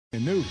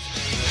News.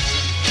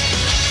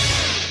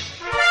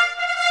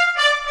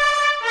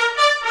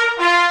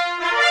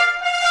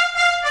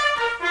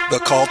 The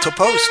call to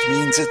post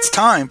means it's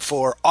time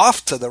for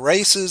Off to the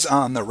Races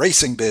on the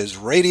Racing Biz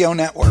Radio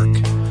Network.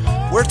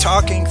 We're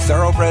talking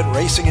thoroughbred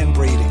racing and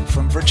breeding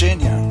from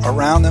Virginia,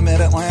 around the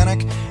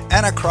Mid-Atlantic,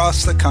 and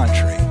across the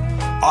country.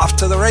 Off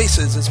to the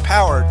Races is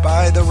powered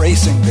by the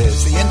Racing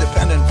Biz, the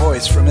independent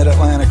voice for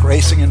Mid-Atlantic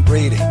racing and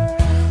breeding.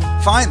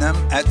 Find them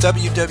at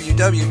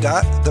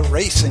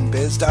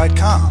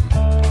www.theracingbiz.com.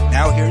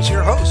 Now here's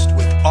your host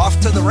with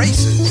Off to the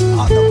Races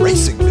on the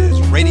Racing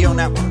Biz Radio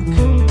Network.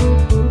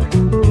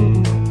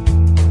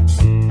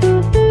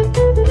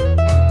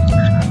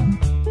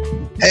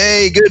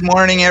 Hey, good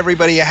morning,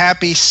 everybody. A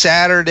happy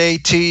Saturday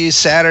to you.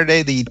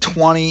 Saturday, the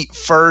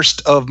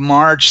 21st of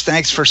March.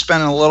 Thanks for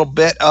spending a little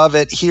bit of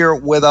it here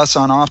with us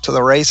on Off to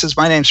the Races.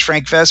 My name's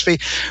Frank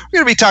Vespi. We're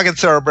going to be talking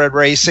thoroughbred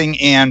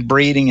racing and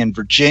breeding in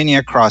Virginia,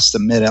 across the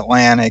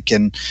Mid-Atlantic,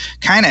 and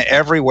kind of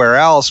everywhere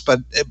else.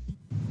 But,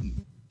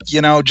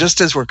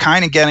 just as we're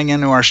kind of getting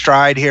into our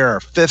stride here, our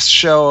fifth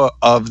show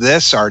of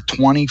this, our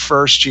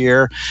 21st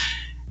year,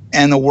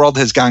 and the world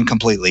has gone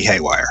completely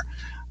haywire.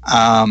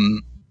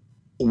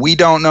 We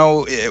don't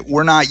know.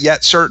 We're not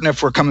yet certain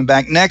if we're coming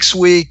back next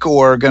week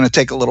or going to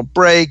take a little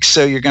break.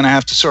 So you're going to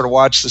have to sort of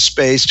watch the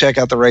space, check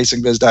out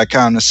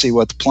theracingbiz.com to see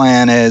what the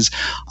plan is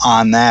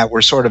on that.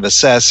 We're sort of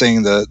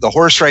assessing the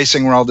horse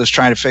racing world is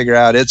trying to figure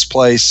out its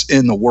place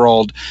in the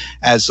world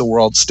as the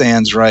world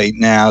stands right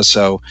now.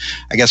 So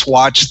I guess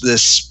watch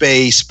this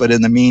space, but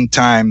in the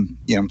meantime,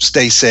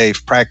 stay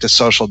safe, practice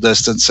social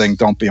distancing,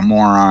 don't be a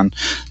moron.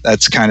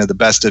 That's kind of the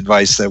best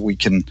advice that we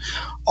can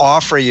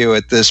offer you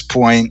at this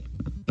point.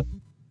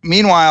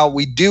 Meanwhile,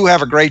 we do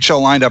have a great show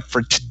lined up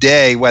for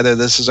today, whether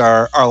this is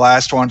our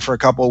last one for a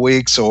couple of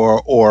weeks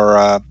or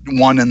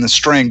one in the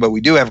string, but we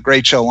do have a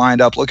great show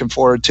lined up. Looking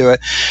forward to it.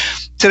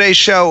 Today's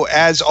show,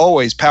 as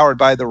always, powered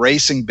by The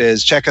Racing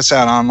Biz. Check us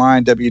out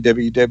online,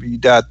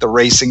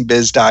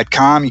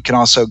 www.theracingbiz.com. You can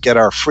also get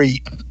our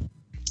free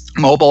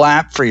mobile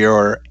app for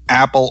your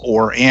Apple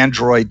or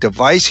Android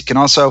device. You can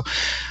also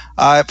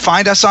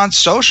find us on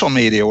social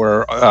media.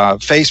 We're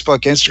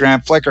Facebook,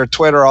 Instagram, Flickr,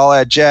 Twitter, all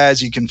that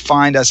jazz. You can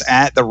find us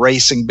at The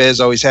Racing Biz.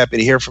 Always happy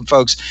to hear from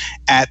folks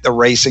at The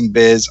Racing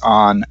Biz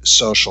on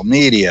social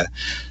media.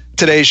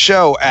 Today's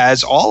show,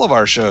 as all of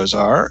our shows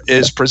are,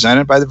 is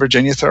presented by the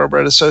Virginia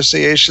Thoroughbred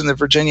Association, the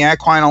Virginia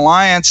Equine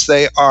Alliance.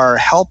 They are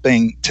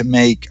helping to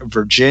make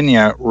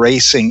Virginia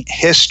racing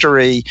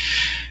history.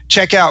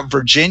 Check out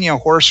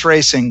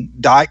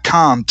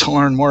virginiahorseracing.com to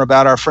learn more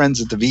about our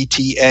friends at the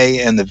VTA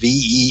and the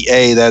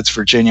VEA. That's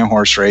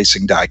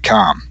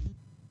virginiahorseracing.com.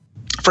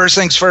 First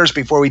things first,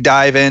 before we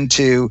dive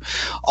into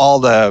all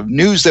the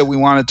news that we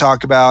want to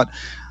talk about,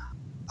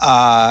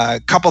 a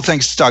couple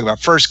things to talk about.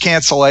 First,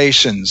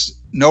 cancellations.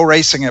 No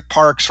racing at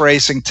Parks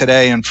Racing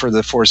today and for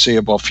the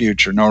foreseeable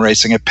future. No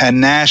racing at Penn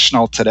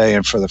National today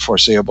and for the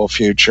foreseeable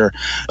future.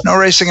 No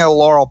racing at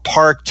Laurel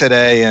Park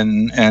today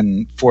and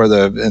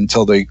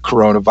until the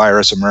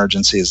coronavirus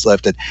emergency is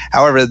lifted.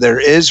 However,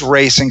 there is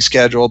racing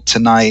scheduled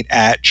tonight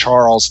at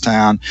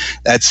Charlestown.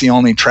 That's the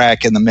only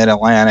track in the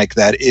Mid-Atlantic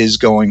that is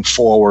going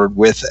forward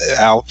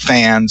without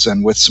fans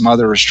and with some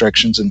other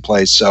restrictions in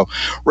place. So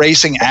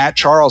racing at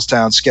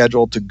Charlestown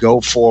scheduled to go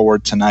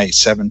forward tonight,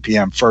 7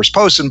 p.m. First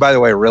post. And by the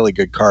way, a really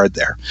good card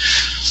there.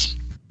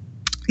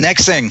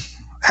 Next thing,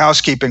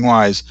 housekeeping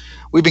wise,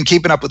 we've been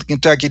keeping up with the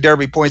Kentucky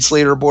Derby points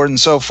leaderboard and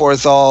so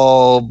forth,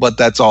 but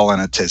that's all in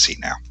a tizzy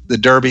now. The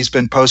Derby's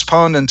been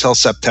postponed until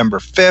September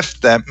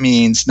 5th. That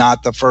means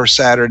not the first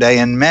Saturday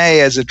in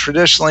May as it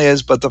traditionally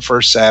is, but the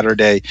first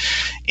Saturday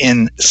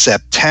in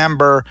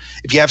September.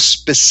 If you have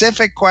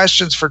specific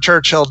questions for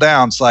Churchill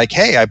Downs, like,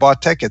 hey, I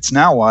bought tickets,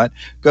 now what?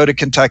 Go to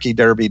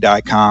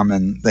KentuckyDerby.com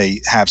and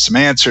they have some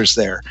answers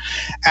there.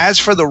 As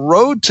for the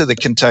road to the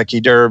Kentucky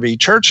Derby,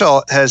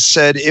 Churchill has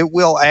said it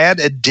will add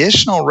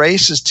additional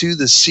races to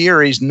the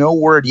series. No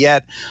word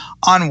yet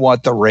on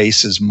what the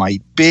races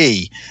might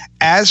be.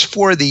 As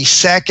for the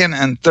second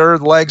and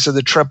third legs of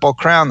the Triple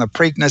Crown, the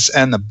Preakness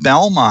and the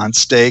Belmont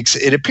Stakes,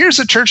 it appears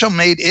that Churchill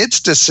made its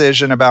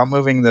decision about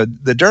moving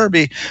the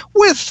Derby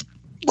with,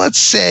 let's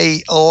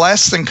say,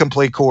 less than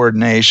complete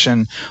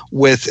coordination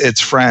with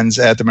its friends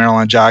at the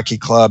Maryland Jockey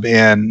Club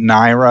and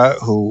NYRA,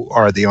 who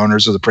are the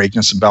owners of the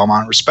Preakness and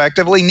Belmont,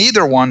 respectively.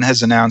 Neither one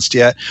has announced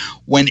yet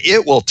when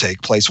it will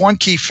take place. One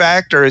key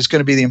factor is going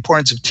to be the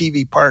importance of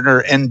TV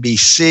partner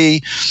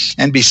NBC.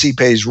 NBC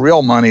pays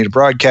real money to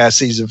broadcast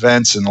these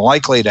events and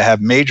likely to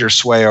have major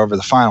sway over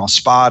the final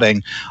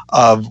spotting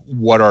of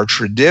what are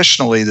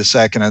traditionally the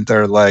second and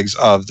third legs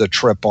of the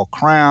Triple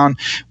Crown.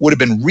 Would have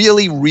been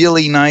really,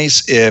 really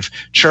nice if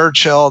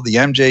Churchill, the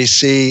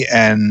MJC,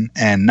 and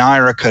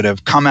NYRA could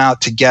have come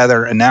out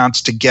together,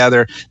 announced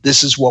together,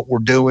 this is what we're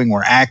doing.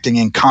 We're acting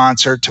in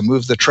concert to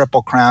move the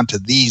Triple Crown to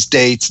these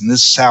dates, and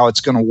this is how it's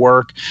going to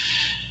work.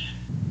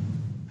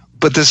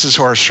 But this is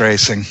horse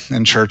racing,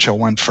 and Churchill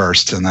went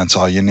first, and that's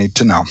all you need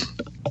to know.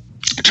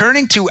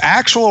 Turning to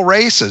actual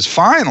races,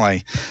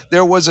 finally,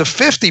 there was a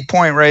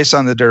 50-point race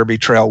on the Derby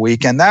Trail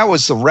weekend. That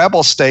was the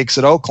Rebel Stakes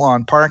at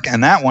Oaklawn Park,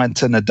 and that went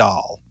to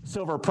Nadal.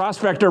 Silver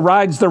Prospector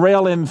rides the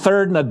rail in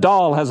third.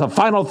 Nadal has a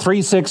final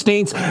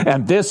 3/16,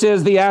 and this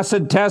is the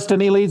acid test,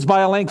 and he leads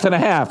by a length and a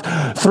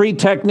half. 3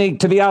 Technique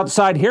to the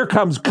outside. Here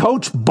comes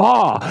Coach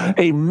Baugh,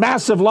 a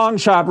massive long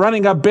shot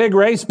running a big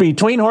race.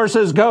 Between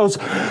horses goes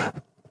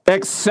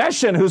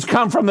Accession, who's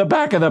come from the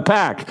back of the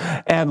pack.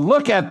 And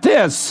look at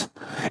this.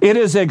 It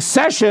is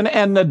Accession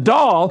and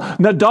Nadal.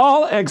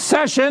 Nadal,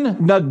 Accession,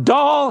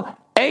 Nadal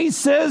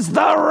aces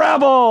the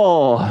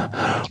Rebel.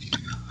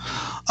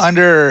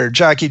 Under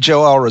jockey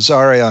Joel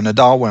Rosario,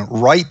 Nadal went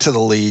right to the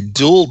lead,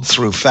 dueled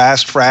through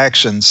fast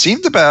fractions,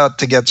 seemed about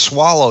to get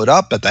swallowed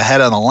up at the head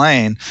of the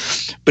lane,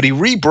 but he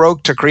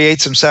rebroke to create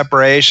some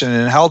separation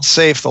and held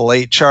safe the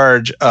late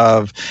charge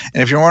of,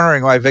 and if you're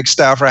wondering why Vic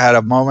Stauffer had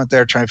a moment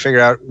there trying to figure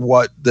out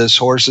what this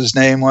horse's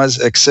name was,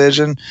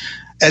 Excision,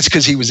 that's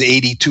because he was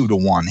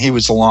 82-1. He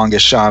was the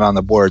longest shot on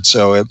the board.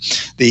 So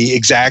the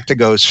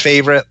Exactago's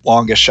favorite,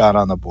 longest shot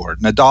on the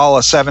board. Nadal,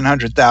 a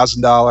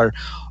 $700,000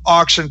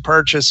 auction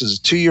purchase, is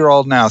a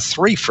 2-year-old now,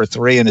 3 for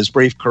 3 in his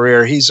brief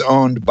career. He's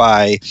owned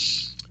by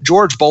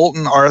George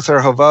Bolton, Arthur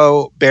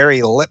Hovaux, Barry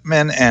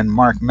Lipman, and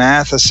Mark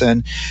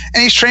Matheson.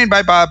 And he's trained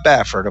by Bob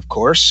Baffert, of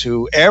course,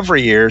 who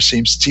every year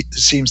seems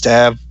to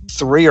have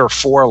 3 or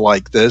 4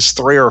 like this,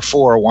 3 or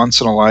 4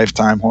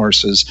 once-in-a-lifetime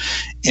horses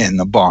in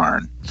the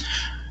barn.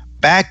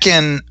 Back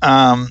in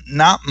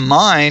not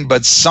mine,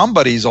 but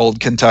somebody's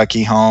old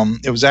Kentucky home,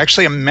 it was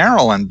actually a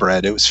Maryland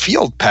bred. It was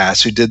Field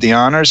Pass who did the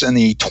honors in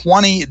the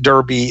 20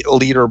 Derby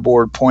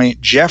leaderboard point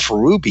Jeff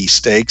Ruby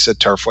Stakes at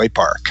Turfway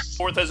Park.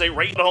 Fourth as a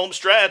right home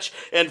stretch,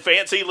 and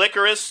Fancy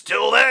Liquor is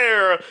still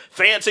there.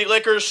 Fancy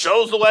Liquor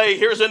shows the way.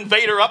 Here's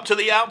Invader up to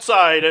the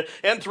outside,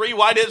 and 3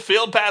 wide is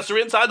Field Pass. They're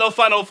inside the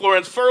final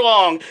Florence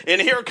Furlong,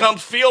 and here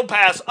comes Field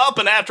Pass up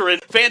and after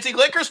it. Fancy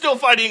Liquor still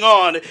fighting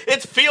on.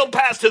 It's Field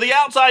Pass to the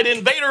outside,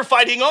 Invader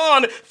fighting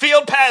on.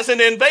 Field Pass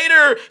and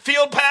Invader.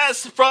 Field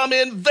Pass from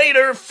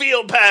Invader.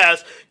 Field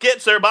Pass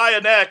gets there by a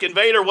neck.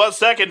 Invader was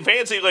second,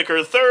 Fancy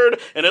Liquor third,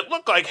 and it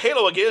looked like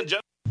Halo again.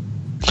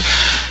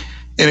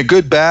 In a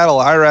good battle,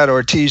 Irad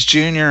Ortiz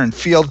Jr. and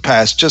Field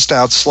Pass just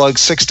outslugged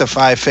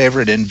 6-5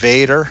 favorite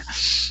Invader.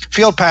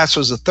 Field Pass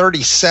was a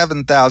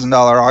 $37,000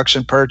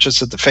 auction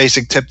purchase at the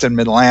Facing Tipton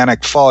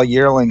Mid-Atlantic Fall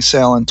Yearling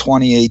Sale in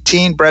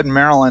 2018, bred in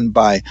Maryland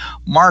by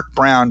Mark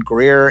Brown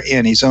Greer,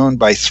 and he's owned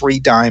by 3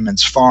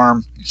 Diamonds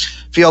Farm.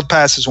 Field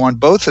Pass has won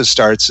both his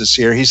starts this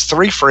year. He's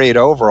 3 for 8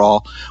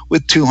 overall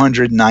with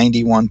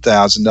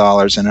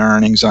 $291,000 in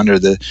earnings under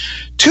the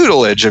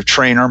tutelage of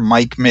trainer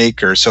Mike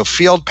Maker. So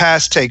Field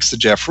Pass takes the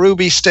Jeff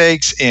Ruby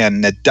Stakes,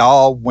 and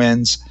Nadal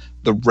wins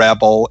the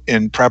Rebel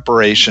in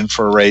preparation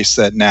for a race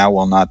that now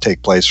will not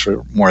take place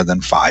for more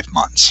than 5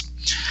 months.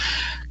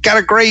 Got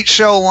a great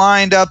show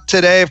lined up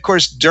today. Of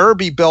course,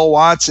 Derby Bill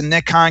Watts and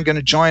Nick Hahn going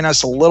to join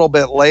us a little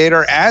bit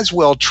later, as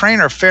will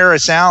trainer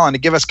Ferris Allen to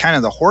give us kind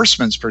of the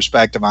horseman's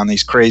perspective on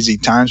these crazy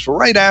times. But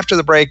right after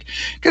the break,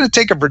 going to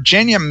take a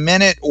Virginia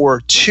minute or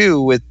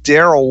 2 with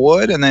Daryl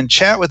Wood and then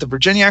chat with the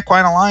Virginia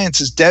Equine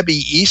Alliance's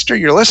Debbie Easter.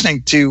 You're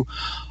listening to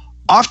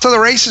Off to the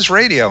Races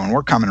Radio, and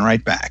we're coming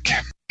right back.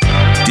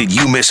 Did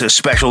you miss a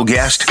special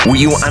guest? Were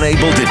you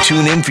unable to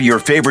tune in for your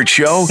favorite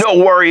show?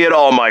 No worry at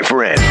all, my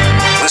friend.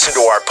 Listen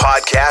to our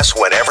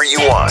podcast whenever you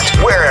want,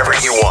 wherever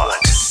you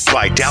want,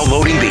 by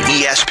downloading the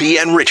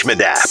ESPN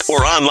Richmond app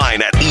or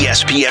online at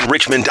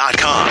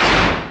espnrichmond.com.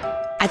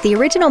 At the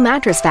Original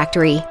Mattress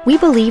Factory, we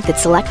believe that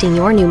selecting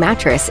your new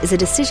mattress is a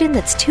decision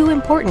that's too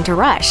important to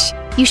rush.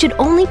 You should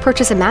only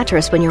purchase a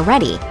mattress when you're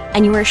ready,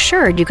 and you are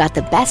assured you got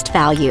the best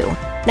value.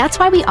 That's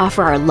why we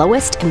offer our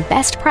lowest and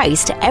best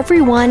price to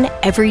everyone,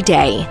 every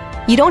day.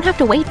 You don't have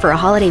to wait for a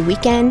holiday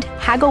weekend,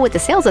 haggle with a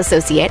sales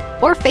associate,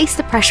 or face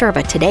the pressure of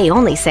a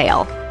today-only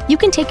sale. You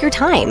can take your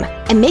time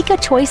and make a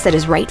choice that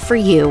is right for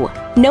you,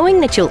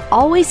 knowing that you'll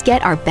always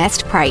get our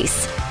best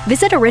price.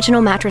 Visit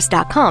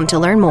originalmattress.com to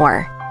learn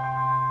more.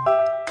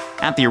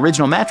 At the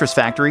Original Mattress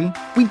Factory,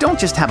 we don't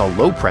just have a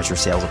low-pressure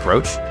sales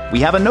approach, we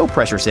have a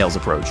no-pressure sales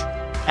approach.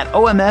 At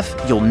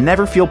OMF, you'll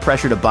never feel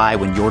pressure to buy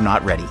when you're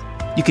not ready.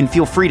 You can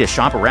feel free to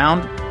shop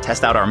around,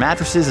 test out our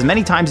mattresses as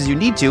many times as you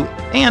need to,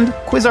 and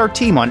quiz our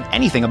team on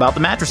anything about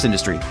the mattress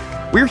industry.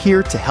 We're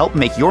here to help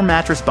make your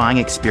mattress buying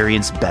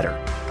experience better,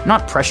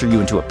 not pressure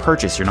you into a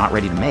purchase you're not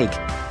ready to make.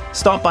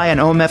 Stop by an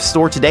OMF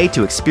store today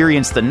to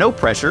experience the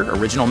no-pressure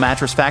Original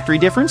Mattress Factory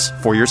difference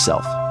for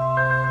yourself.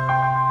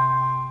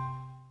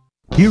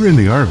 Here in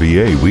the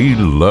RVA, we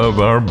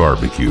love our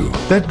barbecue.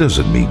 That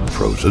doesn't mean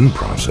frozen,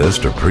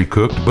 processed, or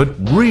pre-cooked, but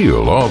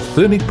real,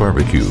 authentic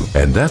barbecue.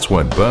 And that's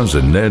what Buzz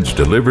and Ned's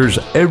delivers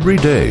every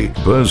day.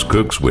 Buzz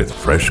cooks with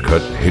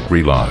fresh-cut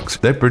hickory logs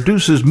that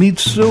produces meat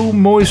so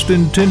moist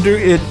and tender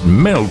it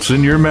melts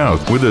in your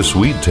mouth with a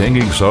sweet,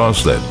 tangy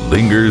sauce that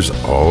lingers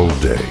all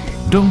day.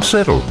 Don't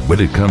settle when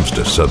it comes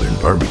to Southern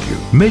barbecue.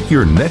 Make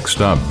your next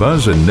stop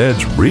Buzz and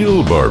Ned's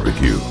Real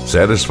Barbecue,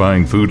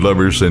 satisfying food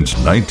lovers since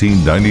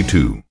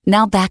 1992.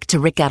 Now back to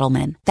Rick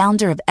Edelman,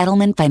 founder of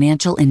Edelman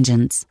Financial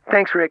Engines.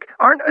 Thanks, Rick.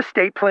 Aren't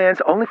estate plans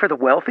only for the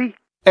wealthy?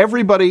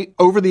 Everybody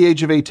over the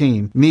age of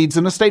 18 needs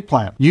an estate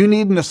plan. You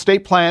need an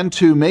estate plan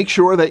to make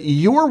sure that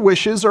your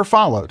wishes are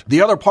followed.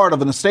 The other part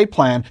of an estate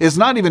plan is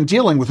not even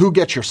dealing with who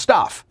gets your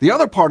stuff. The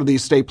other part of the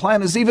estate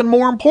plan is even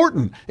more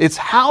important. It's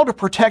how to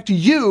protect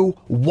you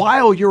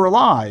while you're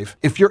alive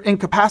if you're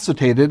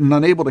incapacitated and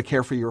unable to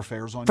care for your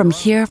affairs on your own. From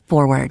here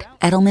forward,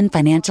 Edelman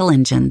Financial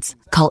Engines.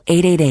 Call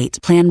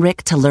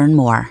 888-PLAN-RIC to learn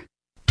more.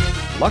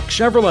 Luck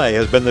Chevrolet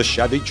has been the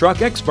Chevy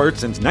truck expert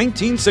since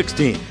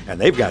 1916, and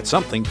they've got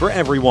something for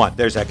everyone.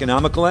 There's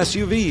economical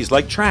SUVs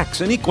like Trax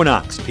and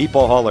Equinox,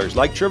 people haulers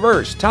like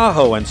Traverse,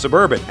 Tahoe, and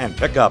Suburban, and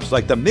pickups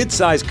like the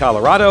midsize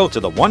Colorado to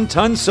the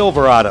 1-ton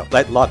Silverado.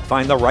 Let Luck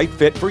find the right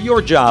fit for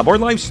your job or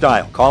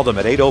lifestyle. Call them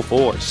at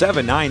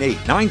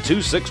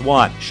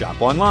 804-798-9261.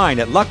 Shop online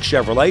at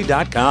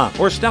luckchevrolet.com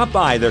or stop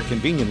by their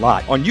convenient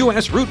lot on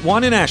US Route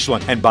 1 in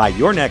Ashland and buy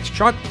your next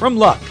truck from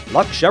Luck.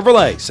 Luck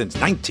Chevrolet since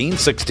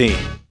 1916.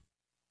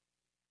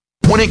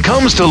 When it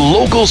comes to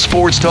local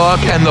sports talk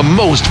and the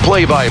most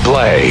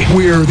play-by-play,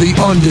 we're the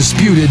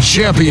undisputed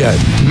champion.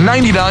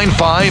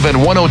 99.5 and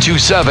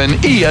 102.7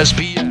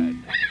 ESPN.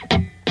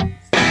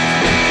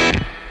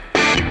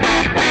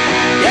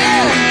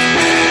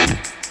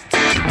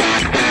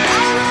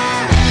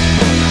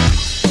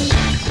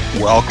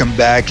 Welcome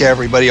back,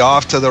 everybody.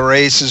 Off to the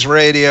Races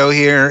Radio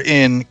here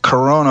in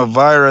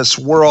coronavirus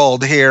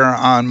world here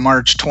on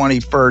March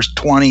 21st,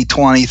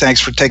 2020.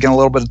 Thanks for taking a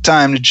little bit of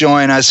time to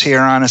join us here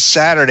on a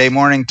Saturday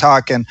morning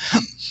talking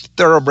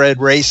thoroughbred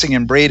racing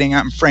and breeding.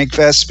 I'm Frank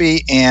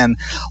Vespi, and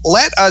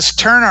let us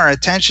turn our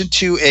attention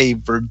to a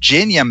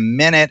Virginia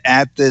Minute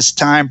at this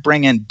time,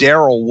 bring in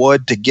Daryl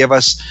Wood to give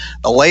us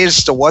the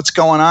latest of what's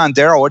going on.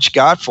 Daryl, what you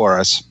got for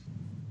us?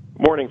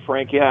 Morning,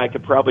 Frank. Yeah, I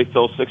could probably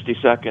fill 60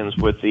 seconds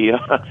with the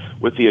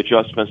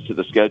adjustments to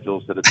the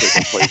schedules that have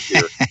taken place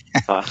here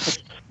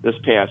this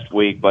past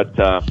week. But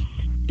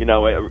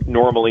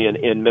normally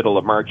in middle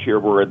of March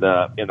here, we're in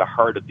the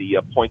heart of the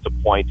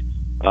point-to-point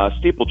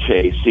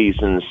steeplechase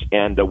seasons,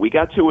 and we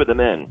got two of them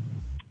in.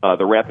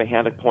 The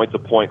Rappahannock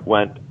point-to-point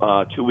went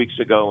 2 weeks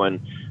ago, and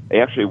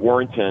actually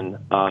Warrenton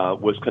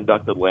was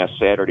conducted last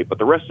Saturday. But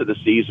the rest of the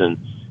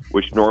season,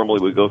 which normally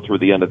would go through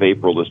the end of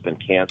April, has been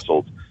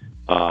canceled.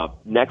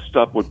 Next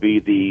up would be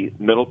the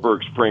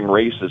Middleburg Spring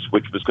Races,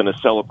 which was going to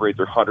celebrate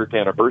their 100th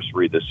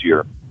anniversary this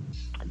year.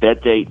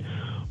 That date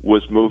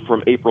was moved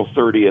from April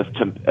 30th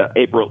to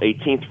April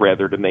 18th,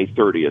 rather, to May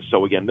 30th.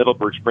 So again,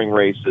 Middleburg Spring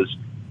Races,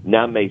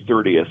 now May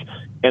 30th.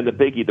 And the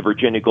biggie, the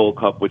Virginia Gold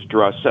Cup, which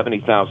draws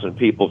 70,000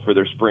 people for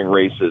their spring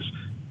races,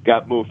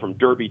 got moved from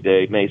Derby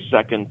Day, May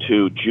 2nd,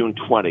 to June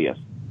 20th.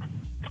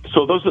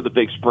 So those are the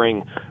big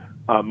spring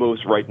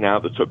moves right now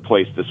that took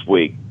place this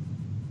week.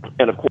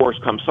 And, of course,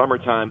 come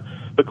summertime,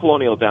 the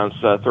Colonial Downs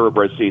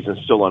thoroughbred season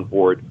is still on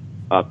board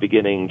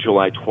beginning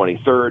July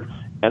 23rd.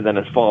 And then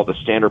in fall, the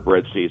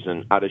standardbred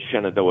season out of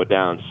Shenandoah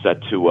Downs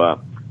set to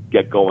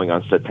get going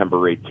on September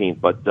 18th.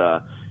 But,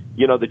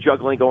 the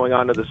juggling going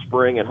on in the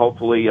spring, and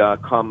hopefully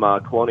come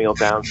Colonial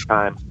Downs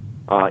time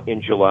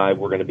in July,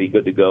 we're going to be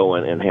good to go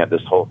and have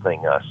this whole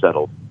thing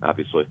settled,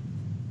 obviously.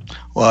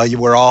 Well,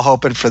 we're all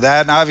hoping for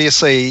that. And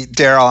obviously,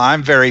 Daryl,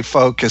 I'm very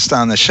focused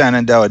on the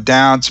Shenandoah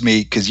Downs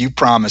meet because you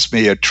promised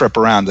me a trip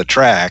around the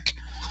track.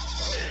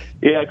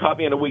 Yeah, it caught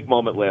me in a weak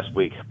moment last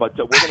week, but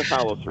we're going to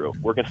follow through.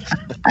 We're going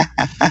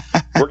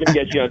to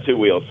get you on two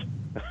wheels.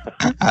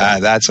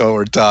 That's what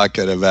we're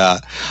talking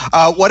about.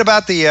 What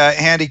about the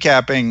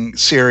handicapping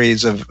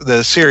series of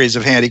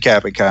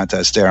handicapping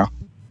contests, Daryl?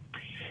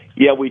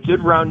 Yeah, we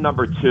did round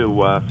number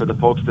 2. For the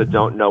folks that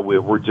don't know,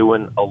 we're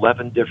doing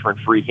 11 different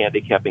free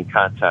handicapping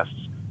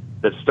contests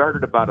that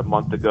started about a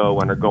month ago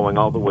and are going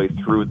all the way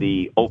through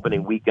the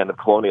opening weekend of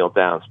Colonial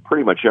Downs,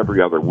 pretty much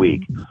every other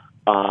week.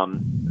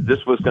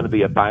 This was going to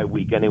be a bye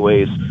week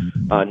anyways.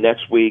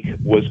 Next week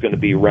was going to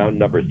be round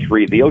number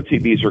 3. The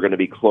OTBs are going to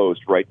be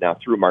closed right now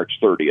through March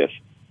 30th,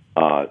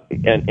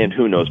 and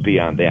who knows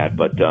beyond that.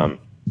 But I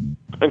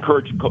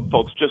encourage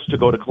folks just to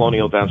go to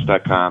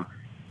colonialdowns.com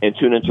and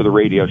tune into the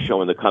radio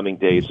show in the coming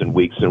days and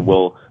weeks, and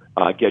we'll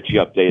get you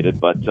updated.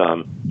 But,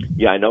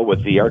 I know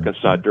with the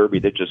Arkansas Derby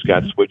that just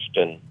got switched,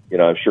 and,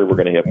 I'm sure we're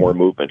going to have more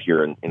movement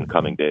here in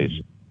coming days.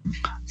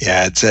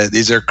 Yeah,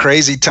 these are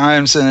crazy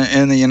times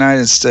in the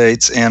United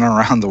States and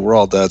around the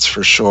world, that's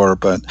for sure.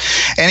 But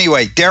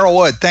anyway, Daryl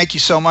Wood, thank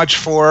you so much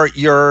for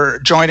your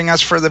joining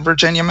us for the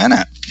Virginia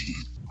Minute.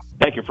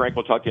 Thank you, Frank.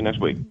 We'll talk to you next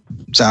week.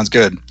 Sounds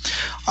good.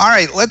 All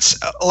right, let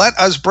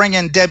us bring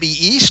in Debbie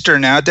Easter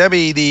now.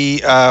 Debbie,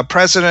 the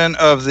president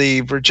of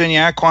the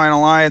Virginia Equine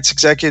Alliance,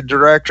 executive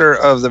director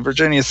of the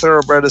Virginia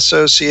Thoroughbred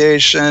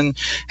Association,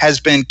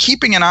 has been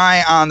keeping an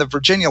eye on the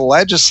Virginia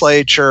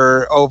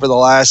legislature over the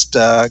last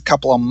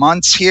couple of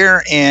months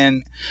here,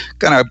 and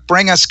going to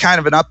bring us kind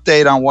of an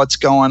update on what's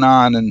going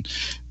on. And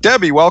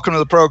Debbie, welcome to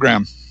the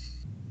program.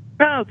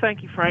 Oh,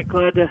 thank you, Frank.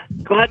 Glad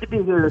to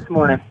be here this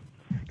morning.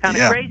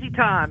 crazy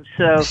times.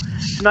 So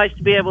it's nice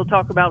to be able to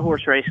talk about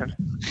horse racing.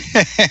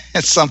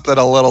 It's something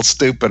a little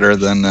stupider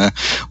than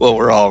what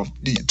we're all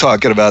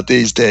talking about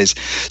these days.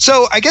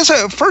 So I guess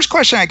first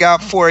question I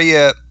got for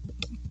you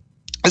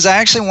is I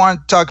actually want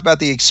to talk about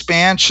the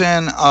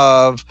expansion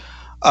of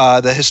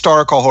the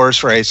historical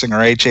horse racing, or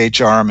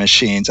HHR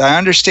machines. I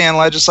understand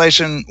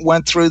legislation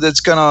went through that's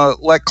going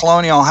to let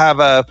Colonial have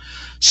a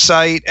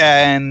site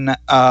in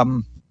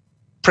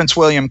Prince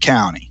William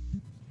County.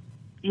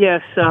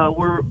 Yes,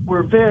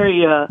 we're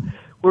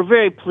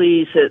very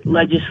pleased that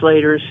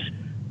legislators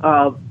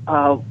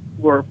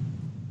were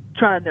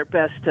trying their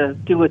best to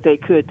do what they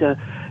could to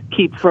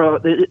keep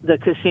from the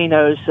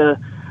casinos,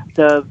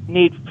 the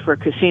need for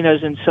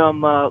casinos in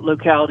some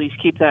localities,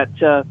 keep that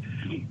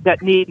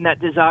need and that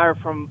desire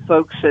from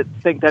folks that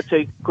think that's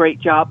a great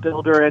job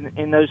builder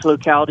in those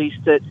localities,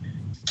 that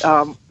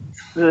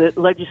the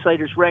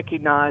legislators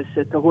recognize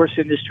that the horse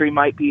industry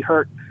might be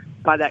hurt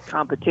by that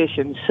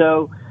competition.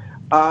 So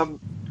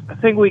I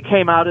think we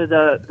came out of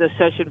the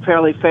session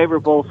fairly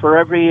favorable. For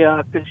every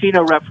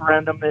casino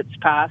referendum that's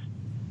passed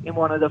in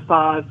one of the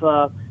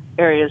 5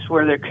 areas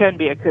where there can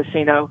be a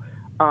casino,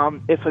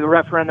 if a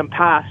referendum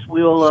passed,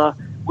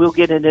 we'll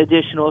get an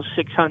additional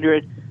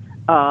 600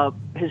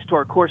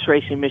 historic horse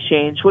racing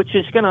machines, which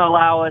is going to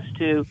allow us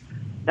to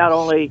not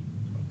only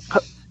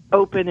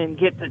open and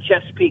get the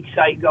Chesapeake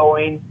site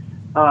going.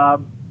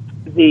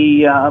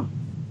 We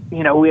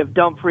have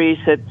Dumfries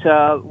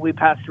that we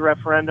passed a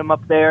referendum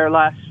up there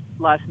last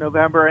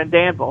November, and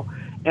Danville.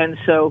 And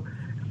so,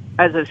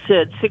 as I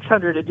said,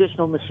 600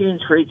 additional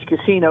machines for each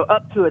casino,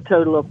 up to a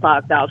total of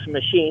 5,000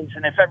 machines.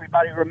 And if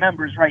everybody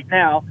remembers right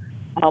now,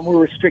 we're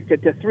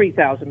restricted to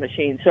 3,000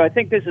 machines. So I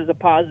think this is a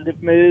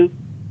positive move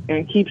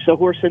and keeps the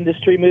horse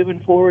industry moving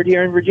forward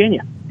here in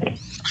Virginia.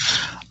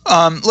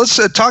 Let's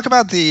talk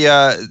about the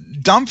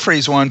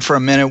Dumfries one for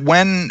a minute.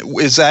 When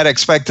is that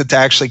expected to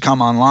actually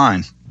come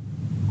online?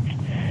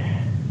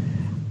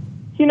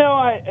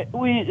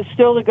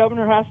 The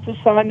governor has to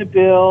sign the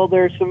bill.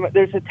 There's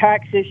a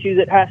tax issue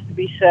that has to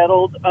be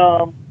settled.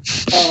 I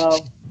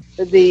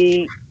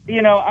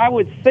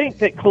would think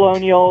that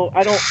Colonial.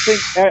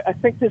 I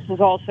think this is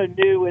also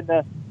new in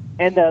the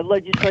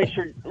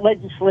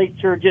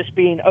legislature just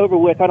being over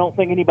with. I don't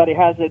think anybody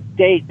has a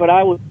date, but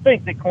I would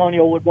think that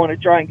Colonial would want to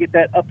try and get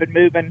that up and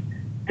moving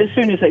as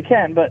soon as they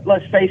can. But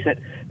let's face it,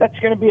 that's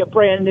going to be a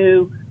brand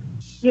new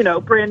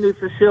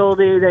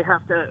facility. They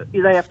have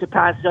to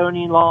pass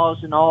zoning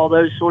laws and all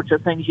those sorts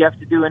of things you have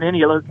to do in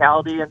any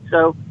locality. And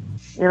so,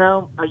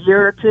 a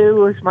year or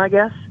two is my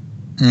guess.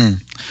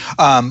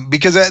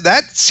 Because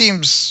that's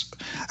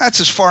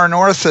as far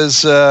north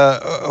as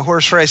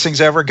horse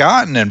racing's ever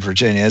gotten in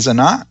Virginia, is it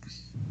not?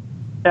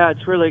 Yeah,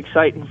 it's really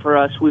exciting for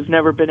us. We've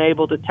never been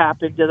able to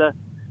tap into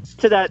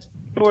that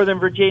Northern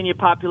Virginia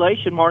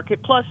population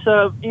market. Plus,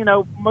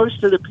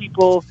 most of the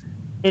people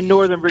in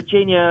Northern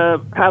Virginia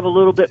have a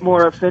little bit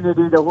more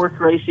affinity to horse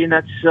racing.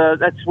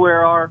 That's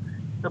where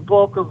the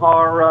bulk of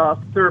our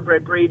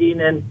thoroughbred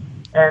breeding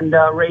and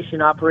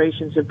racing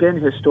operations have been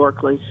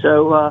historically.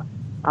 So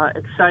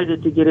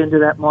excited to get into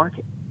that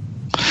market.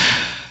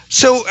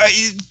 So,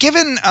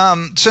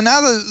 so now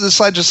this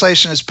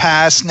legislation is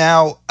passed.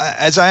 Now,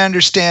 as I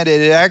understand it,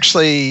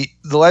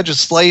 the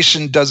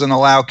legislation doesn't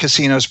allow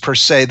casinos per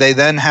se. They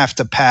then have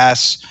to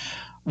pass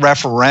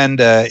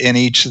referenda in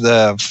each of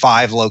the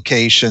 5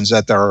 locations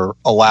that they're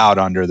allowed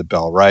under the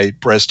bill, right?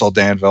 Bristol,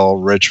 Danville,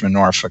 Richmond,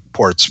 Norfolk,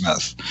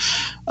 Portsmouth.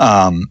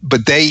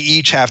 But they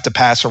each have to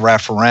pass a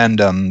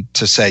referendum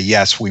to say,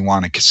 yes, we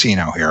want a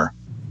casino here.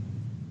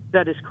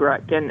 That is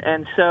correct.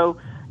 And so,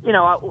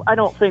 I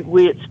don't think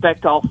we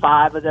expect all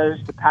 5 of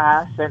those to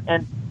pass.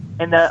 And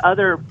the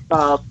other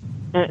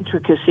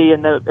intricacy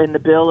in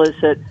the bill is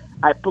that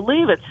I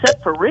believe,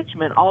 except for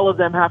Richmond, all of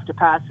them have to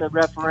pass a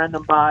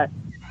referendum by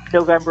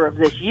November of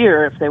this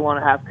year if they want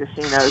to have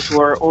casinos,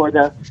 or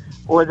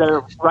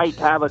the right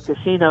to have a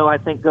casino, I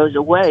think, goes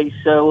away.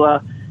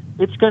 So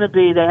it's going to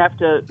be they have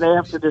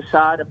to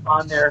decide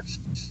upon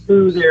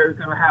who they're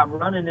going to have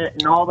running it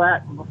and all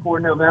that before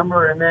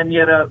November, and then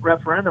get a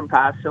referendum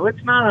passed. So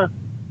it's not a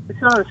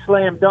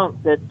slam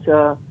dunk that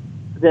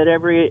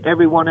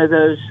every one of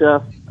those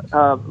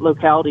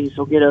localities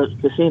will get a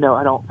casino,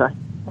 I don't think.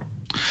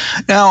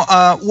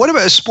 Now, what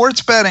about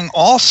sports betting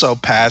also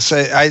passed?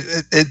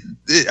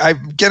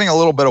 I'm getting a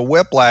little bit of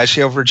whiplash.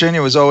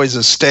 Virginia was always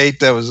a state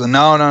that was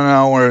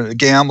no, we're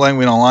gambling.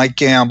 We don't like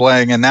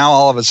gambling. And now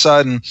all of a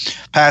sudden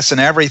passing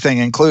everything,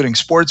 including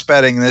sports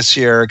betting this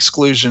year,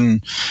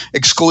 excluding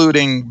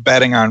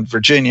betting on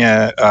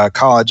Virginia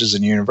colleges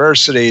and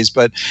universities.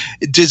 But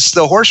does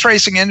the horse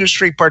racing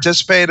industry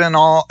participate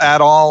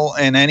at all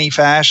in any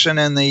fashion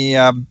in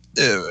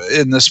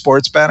the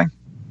sports betting?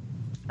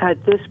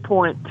 At this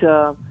point,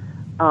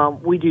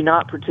 we do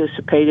not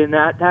participate in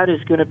that. That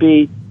is going to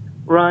be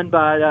run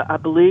by, I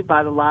believe,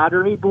 by the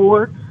lottery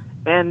board,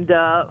 and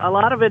a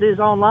lot of it is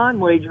online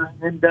wagering.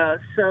 And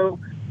so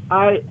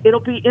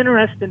it'll be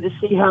interesting to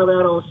see how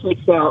that all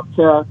shakes out.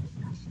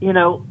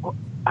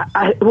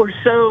 We're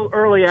so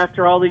early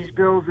after all these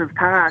bills have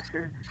passed,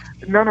 and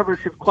none of us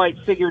have quite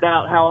figured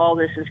out how all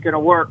this is going to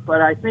work.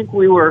 But I think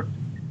we were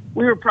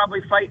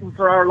probably fighting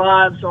for our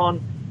lives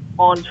on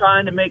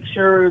trying to make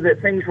sure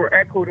that things were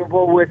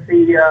equitable with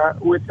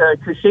the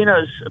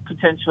casinos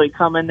potentially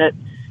coming. That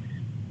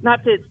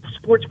not that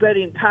sports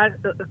betting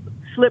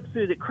slipped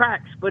through the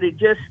cracks, but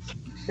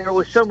there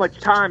was so much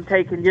time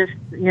taken just,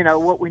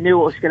 what we knew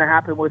was going to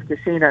happen with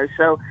casinos.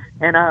 So,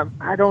 and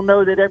I don't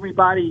know that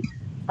everybody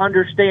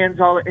understands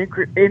all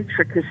the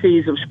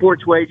intricacies of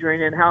sports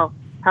wagering and how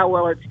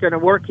well it's going to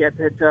work yet.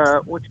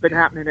 That what's been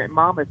happening at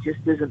Monmouth just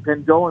hasn't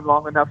been going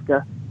long enough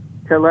to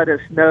let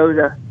us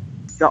know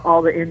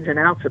all the ins and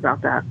outs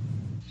about that.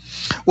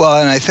 Well,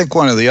 and I think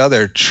one of the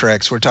other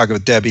tricks, we're talking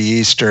with Debbie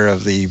Easter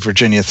of the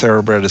Virginia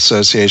Thoroughbred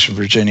Association,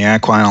 Virginia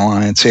Equine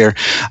Alliance here.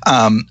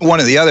 One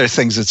of the other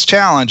things that's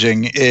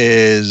challenging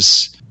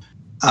is,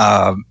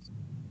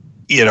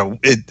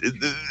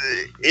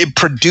 it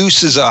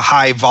produces a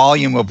high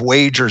volume of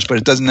wagers, but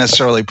it doesn't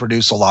necessarily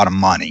produce a lot of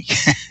money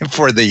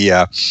for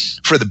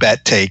the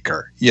bet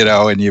taker, and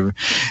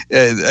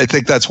I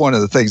think that's one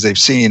of the things they've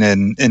seen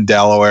in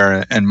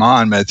Delaware and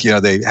Monmouth.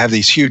 They have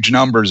these huge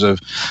numbers of,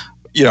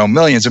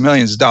 millions and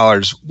millions of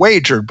dollars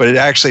wagered, but it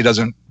actually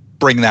doesn't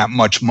bring that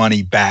much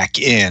money back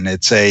in.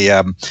 It's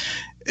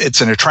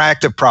an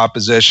attractive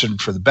proposition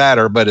for the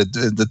bettor, but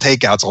the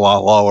takeout's a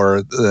lot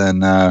lower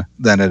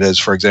than it is,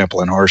 for example,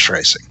 in horse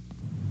racing.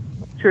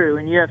 True,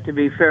 and you have to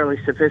be fairly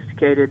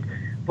sophisticated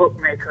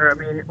bookmaker. I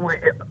mean,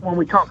 when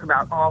we talk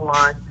about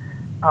online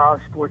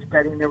sports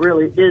betting, there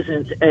really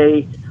isn't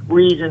a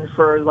reason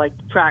for like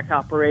the track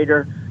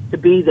operator to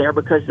be there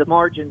because the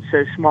margin's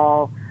so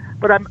small.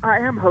 But I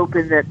am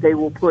hoping that they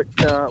will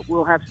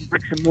we'll have some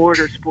bricks and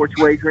mortar sports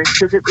wagering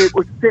because it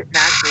would fit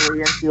naturally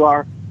into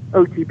our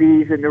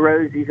OTBs and the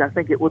Rosies. I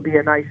think it would be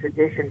a nice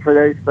addition for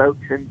those folks.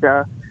 And,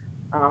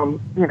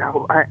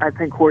 I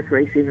think horse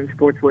racing and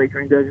sports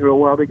wagering goes real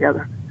well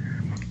together.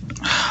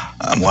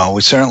 Well,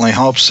 we certainly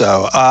hope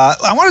so.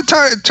 I want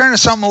to turn to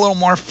something a little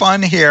more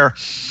fun here.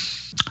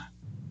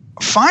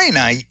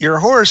 Finite, your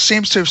horse,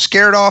 seems to have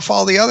scared off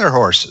all the other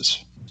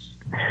horses.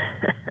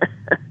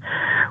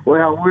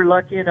 Well, we're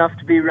lucky enough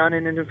to be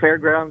running in the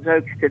Fairgrounds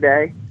Oaks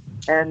today,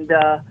 and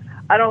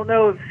I don't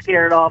know if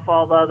scared off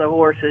all the other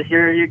horses.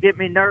 You get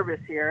me nervous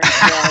here.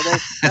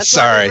 That's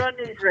Sorry. why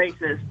we run these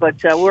races,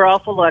 but we're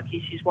awful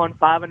lucky. She's won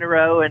 5 in a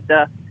row, and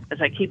as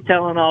I keep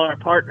telling all our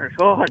partners,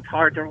 it's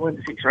hard to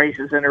win 6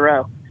 races in a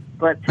row.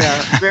 But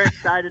very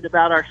excited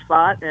about our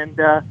spot, and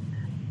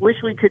wish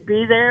we could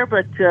be there,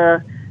 but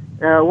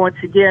once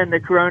again, the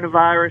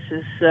coronavirus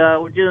is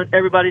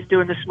everybody's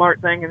doing the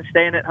smart thing and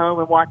staying at home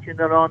and watching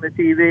it on the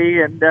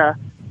TV, and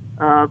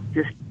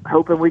just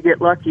hoping we get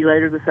lucky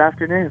later this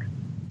afternoon.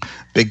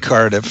 Big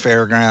card at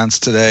Fairgrounds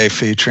today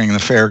featuring the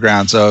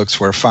Fairgrounds Oaks,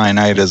 where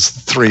Finite is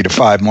the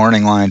 3-5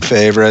 morning line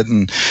favorite,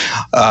 and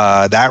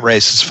that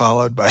race is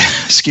followed by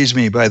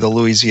the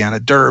Louisiana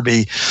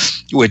Derby,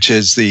 which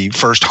is the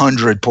first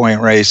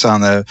 100-point race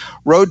on the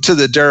road to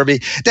the Derby.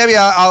 Debbie,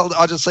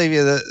 I'll just leave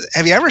you.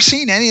 Have you ever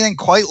seen anything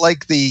quite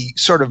like the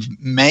sort of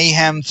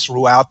mayhem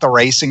throughout the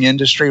racing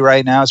industry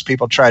right now as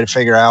people try to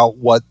figure out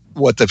what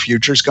the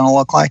future is going to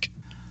look like?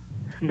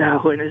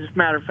 No, and as a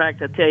matter of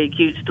fact, I'll tell you a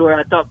cute story.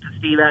 I talked to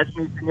Steve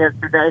Asmussen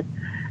yesterday,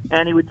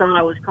 and he thought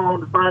I was calling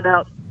to find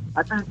out,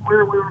 I think,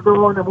 where we were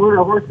going and what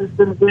our horse is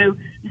going to do.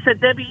 He said,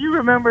 Debbie, you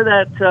remember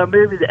that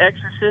movie, The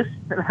Exorcist?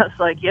 And I was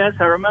like, yes,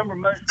 I remember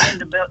most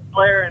Linda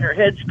Blair and her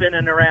head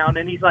spinning around.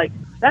 And he's like,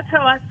 that's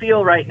how I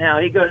feel right now.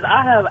 He goes,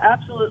 I have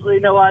absolutely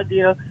no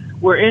idea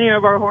where any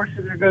of our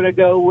horses are going to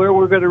go, where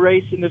we're going to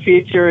race in the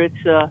future.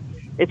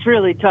 It's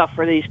really tough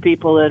for these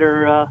people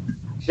that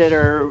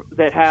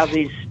have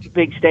these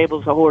big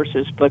stables of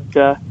horses, but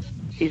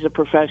he's a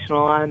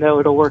professional. I know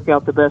it'll work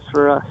out the best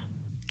for us.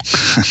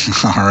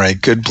 All right,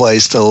 good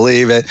place to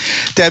leave it.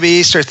 Debbie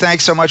Easter,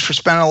 thanks so much for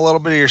spending a little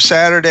bit of your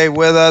Saturday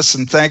with us,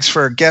 and thanks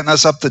for getting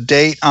us up to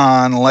date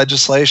on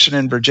legislation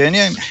in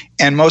Virginia.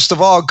 And most of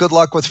all, good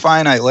luck with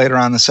Finite later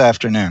on this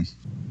afternoon.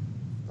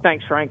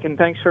 Thanks, Frank, and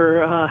thanks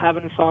for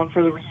having us on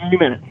for the Virginia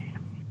Minute.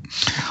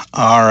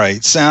 All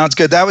right, sounds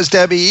good. That was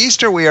Debbie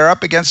Easter. We are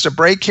up against a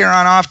break here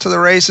on Off to the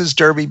Races.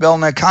 Derby Bill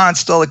Nakon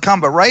still to come,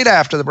 but right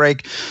after the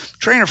break,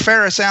 trainer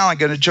Ferris Allen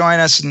going to join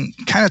us and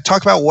kind of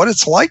talk about what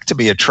it's like to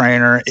be a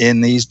trainer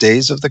in these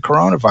days of the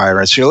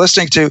coronavirus. You're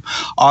listening to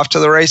Off to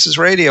the Races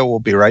Radio. We'll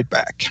be right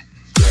back.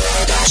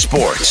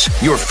 Sports,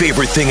 your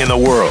favorite thing in the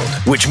world,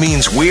 which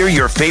means we're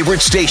your favorite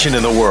station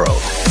in the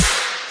world.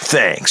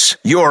 Thanks.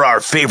 You're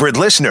our favorite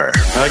listener.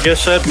 I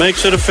guess that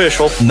makes it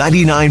official.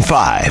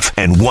 99.5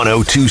 and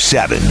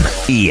 102.7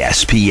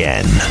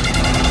 ESPN.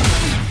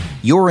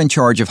 You're in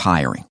charge of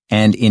hiring,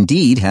 and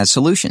Indeed has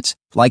solutions,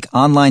 like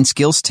online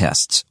skills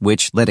tests,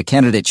 which let a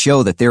candidate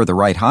show that they're the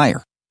right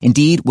hire.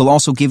 Indeed will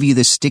also give you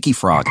this sticky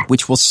frog,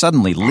 which will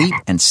suddenly leap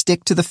and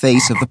stick to the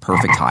face of the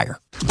perfect hire.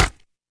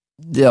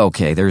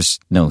 Okay, there's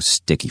no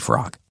sticky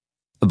frog.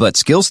 But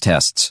skills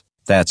tests,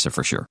 that's a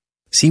for sure.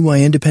 See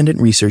why independent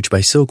research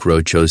by Silk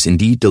Road shows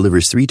Indeed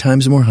delivers 3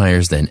 times more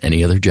hires than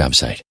any other job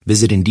site.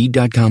 Visit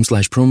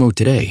Indeed.com/promo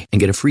today and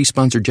get a free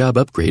sponsored job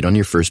upgrade on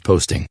your first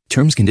posting.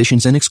 Terms,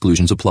 conditions, and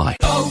exclusions apply.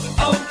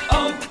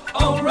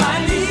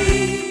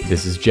 O'Reilly.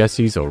 This is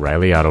Jesse's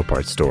O'Reilly Auto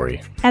Parts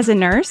story. As a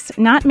nurse,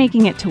 not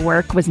making it to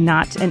work was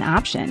not an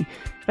option.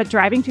 But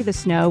driving through the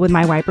snow with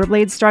my wiper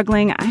blades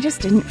struggling, I just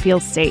didn't feel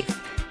safe.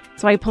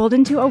 So I pulled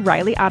into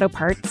O'Reilly Auto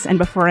Parts, and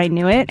before I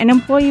knew it, an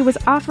employee was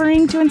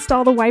offering to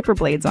install the wiper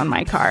blades on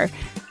my car.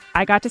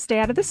 I got to stay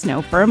out of the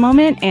snow for a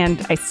moment,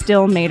 and I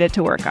still made it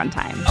to work on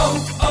time.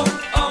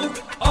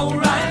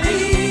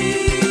 O'Reilly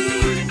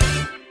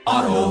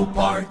Auto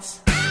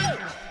Parts.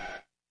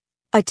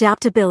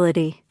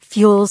 Adaptability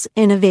fuels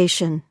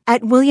innovation.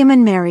 At William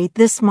 & Mary,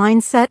 this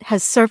mindset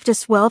has served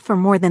us well for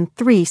more than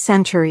 3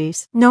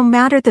 centuries. No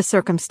matter the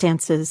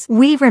circumstances,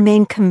 we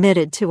remain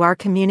committed to our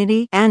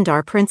community and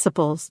our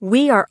principles.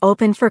 We are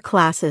open for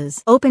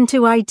classes, open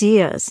to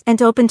ideas, and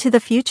open to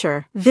the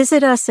future.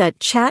 Visit us at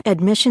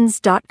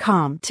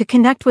chatadmissions.com to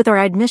connect with our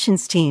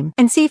admissions team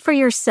and see for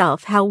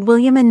yourself how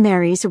William &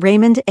 Mary's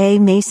Raymond A.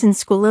 Mason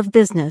School of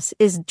Business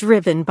is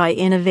driven by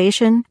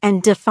innovation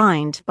and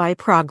defined by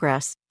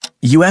progress.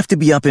 You have to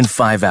be up in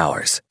 5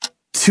 hours,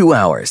 2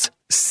 hours,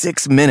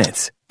 6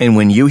 minutes. And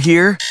when you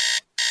hear,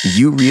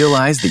 you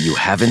realize that you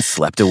haven't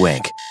slept a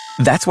wink.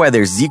 That's why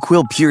there's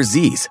ZzzQuil Pure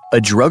Z's,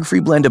 a drug-free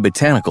blend of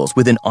botanicals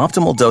with an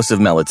optimal dose of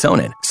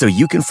melatonin, so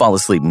you can fall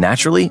asleep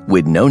naturally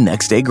with no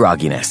next-day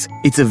grogginess.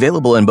 It's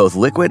available in both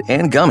liquid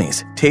and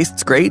gummies,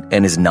 tastes great,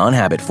 and is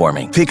non-habit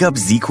forming. Pick up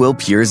ZzzQuil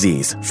Pure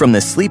Z's from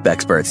the sleep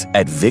experts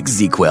at Vic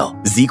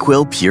ZzzQuil.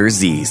 ZzzQuil Pure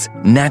Z's,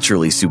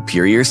 naturally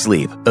superior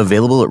sleep.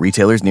 Available at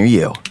retailers near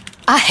you.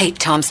 I hate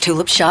Tom's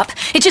Tulip Shop.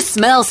 It just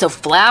smells so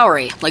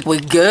flowery. Like we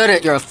get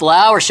it, you're a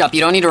flower shop. You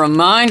don't need to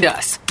remind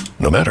us.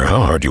 No matter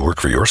how hard you work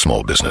for your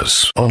small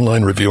business,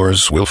 online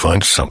reviewers will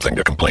find something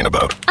to complain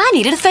about. I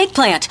needed a fake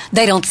plant.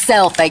 They don't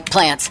sell fake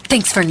plants.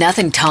 Thanks for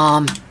nothing,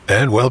 Tom.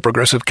 And while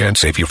Progressive can't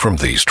save you from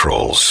these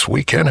trolls,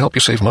 we can help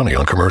you save money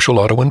on commercial,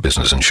 auto, and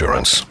business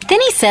insurance. Then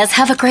he says,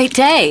 have a great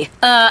day.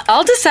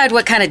 I'll decide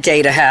what kind of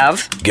day to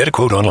have. Get a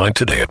quote online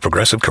today at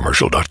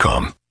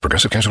progressivecommercial.com.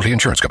 Progressive Casualty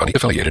Insurance Company,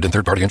 affiliated and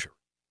third-party insurance.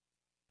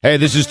 Hey,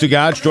 this is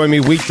Stugotz. Join me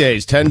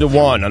weekdays 10 to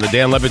 1 on the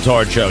Dan Le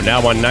Batard Show,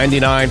 now on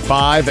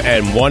 99.5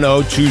 and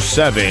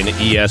 102.7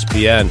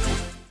 ESPN.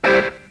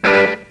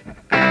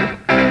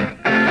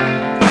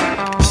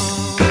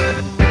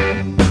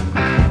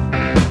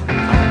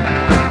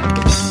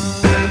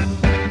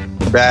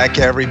 Back,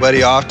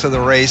 everybody, off to the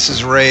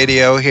races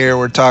radio here.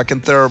 We're talking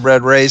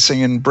thoroughbred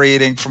racing and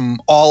breeding from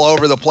all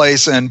over the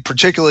place, and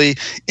particularly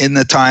in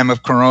the time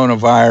of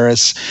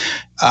coronavirus.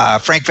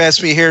 Frank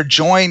Vespi here,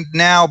 joined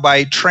now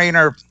by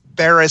trainer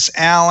Ferris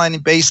Allen,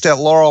 based at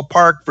Laurel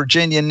Park,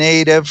 Virginia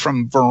native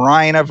from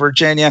Verina,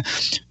 Virginia.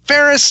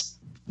 Ferris,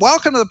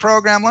 welcome to the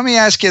program. Let me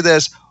ask you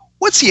this.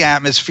 What's the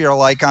atmosphere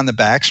like on the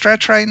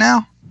backstretch right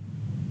now?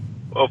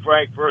 Well,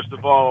 Frank, first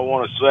of all, I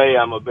want to say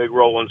I'm a big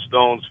Rolling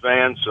Stones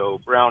fan, so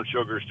brown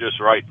sugar's just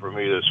right for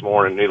me this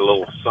morning. Need a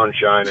little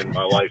sunshine in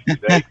my life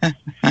today.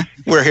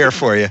 We're here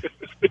for you.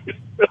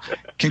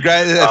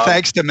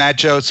 Thanks to Matt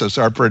Josephs,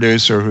 our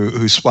producer,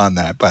 who spun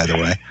that, by the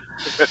way.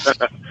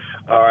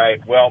 All right.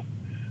 Well,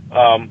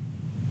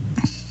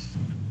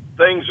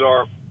 things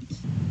are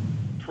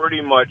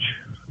pretty much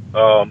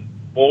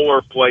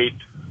boilerplate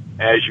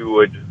as you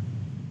would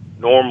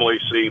normally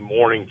see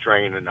morning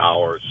training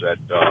hours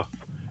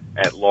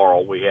at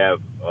Laurel. We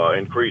have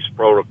increased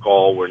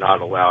protocol. We're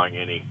not allowing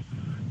any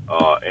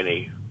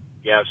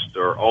guests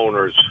or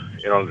owners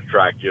in on the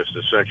track, just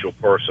essential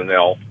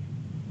personnel.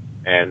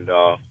 And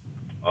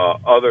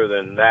other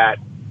than that,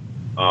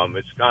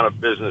 it's kind of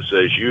business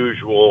as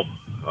usual.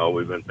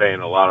 We've been paying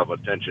a lot of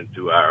attention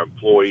to our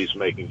employees,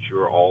 making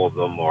sure all of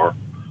them are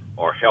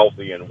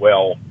healthy and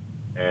well,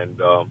 and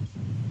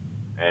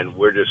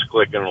we're just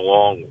clicking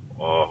along,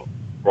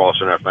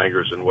 crossing our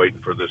fingers and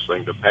waiting for this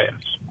thing to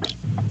pass.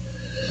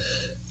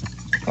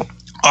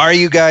 Are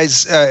you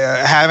guys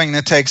having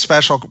to take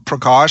special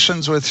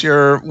precautions with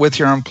your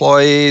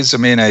employees? I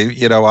mean,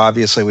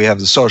 obviously we have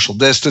the social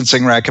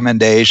distancing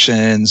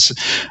recommendations.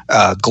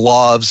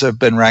 Gloves have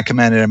been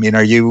recommended. I mean,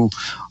 are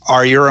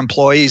your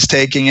employees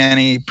taking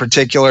any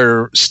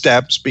particular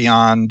steps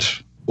beyond?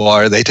 Well,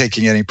 are they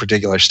taking any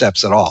particular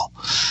steps at all?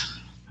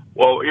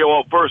 Well,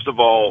 first of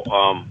all,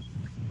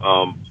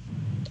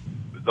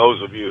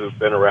 those of you who've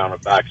been around the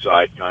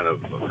backside kind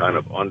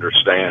of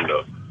understand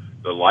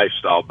the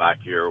lifestyle back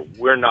here.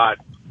 We're not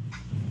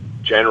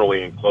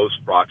generally in close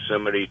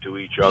proximity to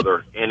each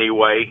other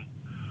anyway.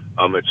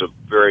 It's a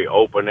very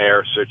open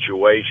air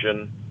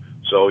situation.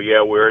 So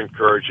yeah, we're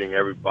encouraging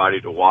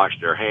everybody to wash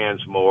their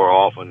hands more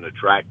often. The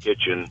track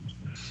kitchen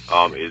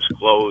is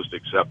closed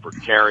except for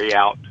carry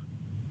out.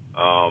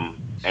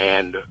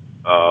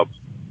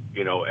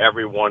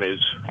 Everyone is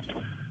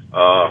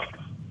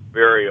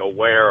very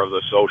aware of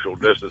the social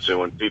distancing.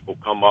 When people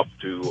come up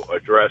to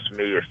address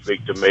me or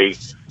speak to me,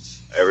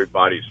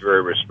 everybody's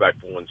very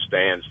respectful and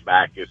stands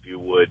back, if you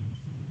would.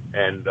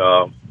 And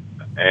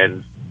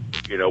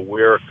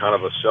we're kind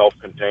of a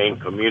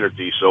self-contained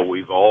community, so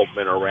we've all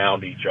been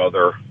around each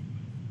other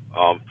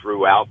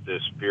throughout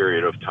this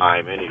period of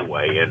time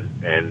anyway,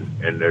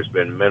 and there's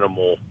been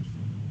minimal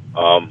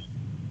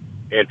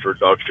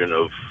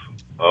introduction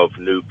of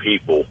new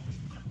people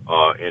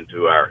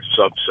into our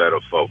subset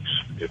of folks,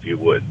 if you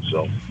would.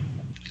 So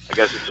I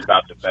guess it's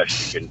about the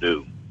best you can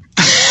do.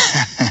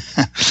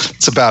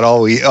 It's about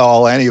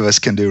all any of us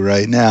can do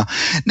right now.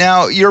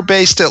 Now, you're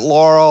based at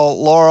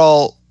Laurel.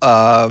 Laurel,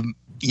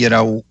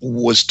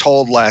 was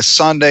told last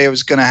Sunday it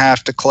was going to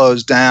have to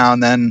close down.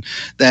 Then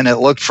it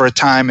looked for a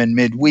time in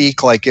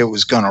midweek like it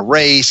was going to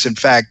race. In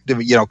fact,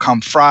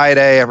 come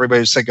Friday, everybody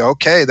was thinking,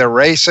 okay, they're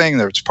racing.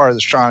 It's part of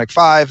the Stronach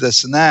 5,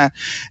 this and that.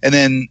 And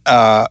then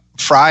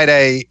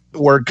Friday,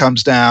 word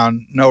comes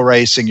down, no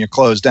racing, you're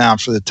closed down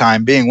for the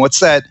time being. What's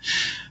that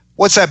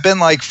been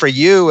like for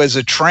you as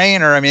a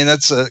trainer? I mean,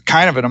 that's a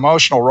kind of an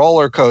emotional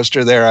roller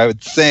coaster there, I would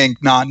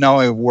think, not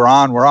knowing we're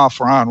on, we're off,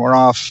 we're on, we're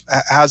off.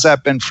 How's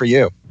that been for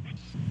you?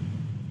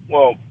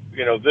 Well,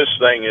 this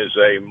thing is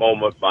a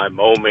moment by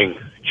moment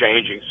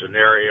changing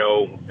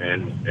scenario,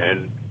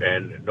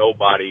 and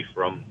nobody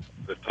from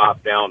the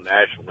top down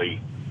nationally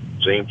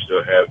seems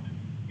to have,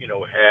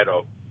 had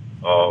a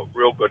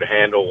real good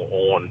handle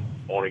on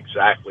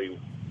exactly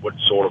what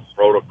sort of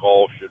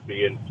protocol should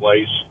be in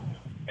place.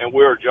 And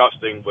we're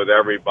adjusting with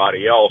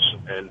everybody else.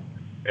 And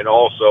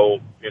also,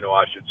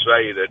 I should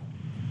say that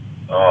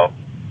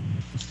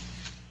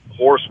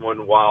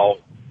horsemen, while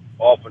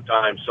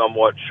oftentimes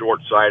somewhat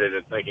short-sighted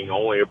and thinking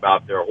only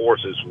about their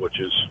horses, which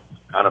is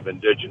kind of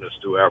indigenous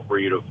to our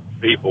breed of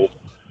people,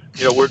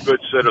 we're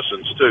good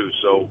citizens too.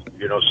 So,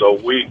 so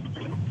we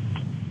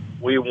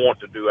want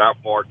to do our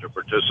part to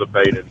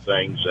participate in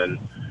things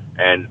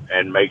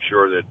and make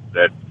sure that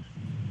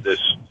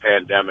this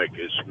pandemic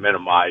is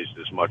minimized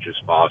as much as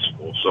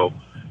possible. So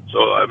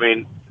I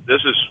mean,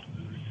 this is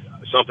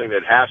something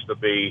that has to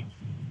be,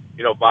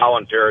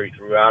 voluntary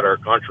throughout our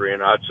country,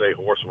 and I'd say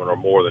horsemen are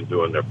more than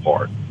doing their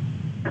part.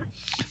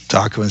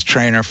 Talking with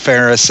trainer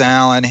Ferris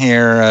Allen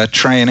here,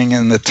 training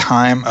in the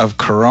time of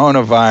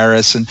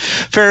coronavirus. And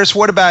Ferris,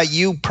 what about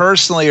you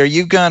personally? Are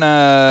you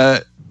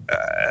gonna?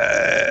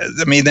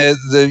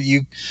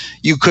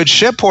 You could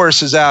ship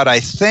horses out, I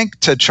think,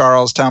 to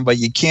Charlestown, but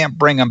you can't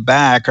bring them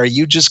back. Are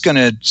you just going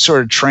to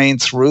sort of train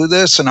through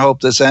this and hope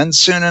this ends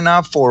soon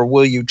enough, or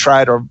will you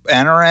try to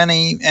enter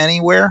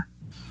anywhere?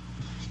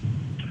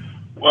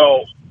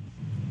 Well,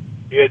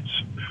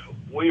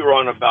 we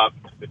run about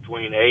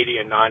between 80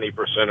 and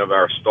 90% of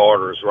our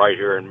starters right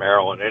here in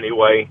Maryland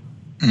anyway.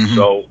 Mm-hmm.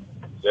 So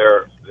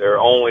there are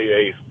only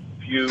a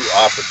few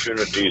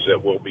opportunities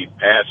that we'll be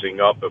passing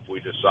up if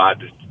we decide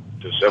to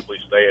simply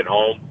stay at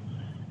home.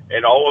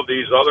 And all of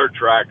these other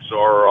tracks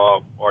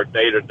are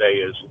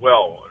day-to-day as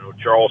well.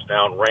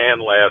 Charlestown ran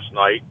last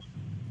night,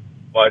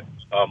 but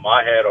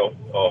I had a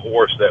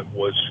horse that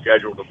was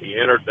scheduled to be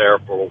entered there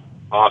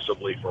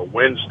possibly for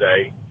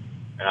Wednesday,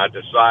 and I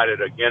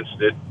decided against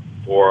it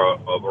for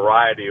a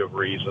variety of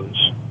reasons.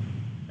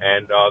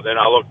 And then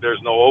I looked,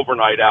 there's no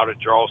overnight out at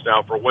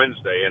Charlestown for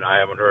Wednesday, and I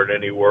haven't heard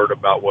any word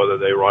about whether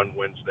they run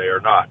Wednesday or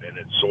not. And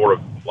it's sort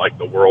of like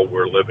the world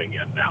we're living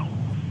in now.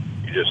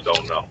 You just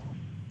don't know.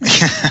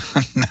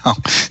 No,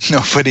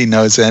 nobody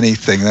knows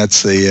anything.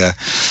 That's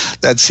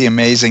the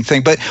amazing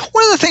thing. But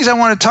one of the things I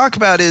want to talk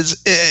about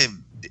is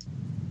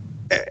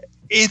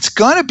it's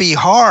going to be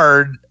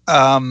hard.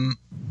 I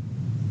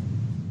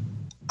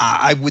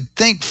would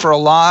think for a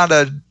lot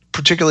of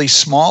particularly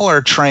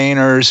smaller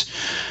trainers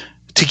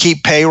to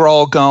keep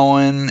payroll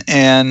going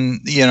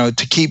and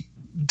to keep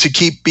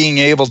being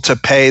able to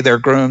pay their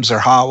grooms or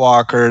hot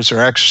walkers or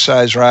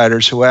exercise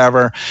riders,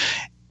 whoever.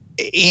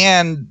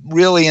 And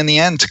really, in the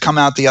end, to come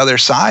out the other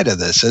side of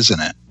this,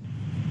 isn't it?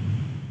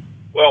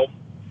 Well,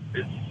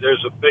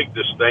 there's a big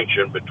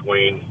distinction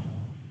between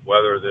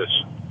whether this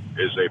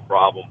is a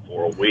problem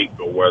for a week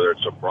or whether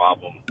it's a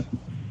problem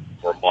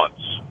for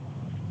months.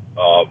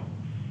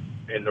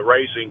 In the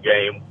racing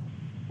game,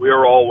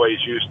 we're always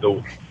used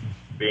to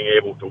being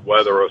able to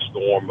weather a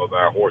storm of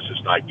our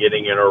horses not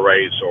getting in a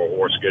race, or a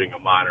horse getting a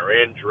minor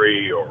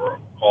injury or a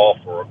cough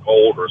or a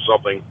cold or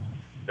something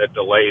that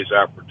delays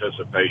our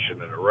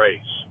participation in a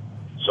race.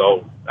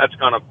 So that's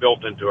kind of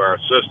built into our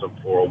system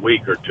for a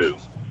week or two.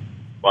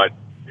 But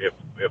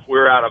if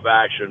we're out of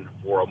action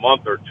for a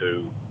month or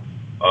two,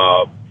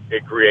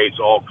 it creates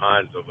all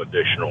kinds of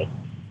additional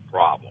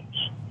problems.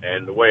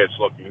 And the way it's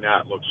looking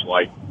now, it looks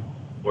like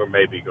we're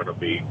maybe going to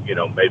be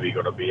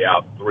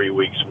out 3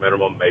 weeks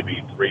minimum,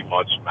 maybe 3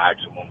 months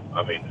maximum.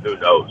 I mean, who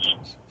knows?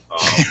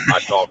 I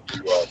talked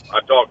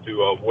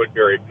to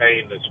Woodbury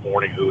Payne this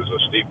morning, who is a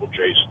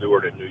steeplechase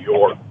steward in New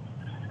York,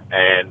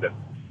 and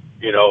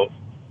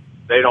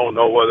they don't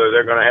know whether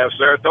they're going to have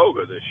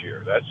Saratoga this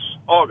year. That's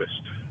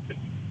August.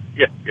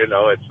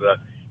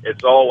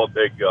 It's all a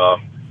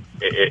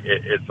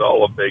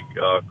big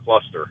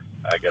cluster,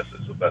 I guess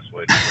is the best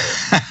way to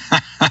say it.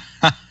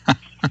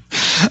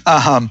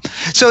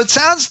 So it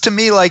sounds to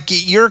me like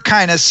you're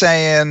kind of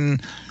saying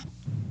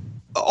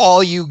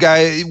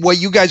what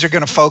you guys are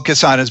going to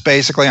focus on is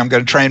basically, I'm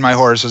going to train my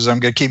horses, I'm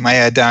going to keep my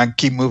head down,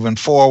 keep moving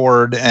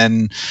forward,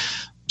 and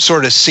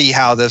sort of see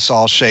how this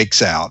all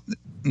shakes out.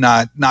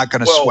 Not going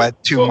to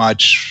sweat too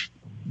much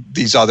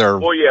these other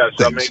yes,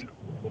 things. I mean,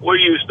 we're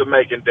used to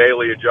making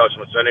daily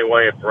adjustments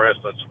anyway. And for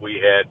instance, we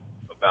had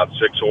about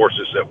 6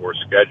 horses that were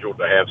scheduled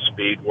to have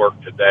speed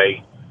work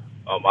today.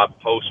 I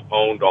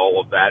postponed all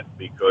of that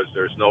because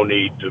there's no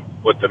need to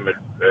put them at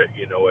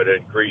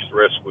increased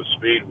risk with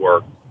speed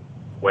work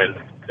when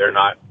they're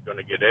not going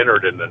to get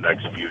entered in the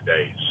next few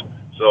days.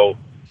 So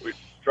we're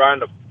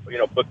trying to,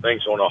 put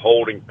things on a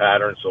holding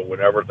pattern so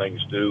whenever things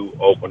do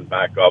open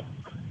back up,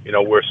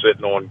 we're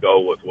sitting on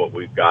go with what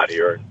we've got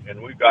here.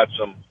 And we've got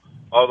some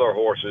other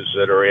horses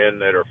that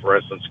are, for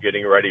instance,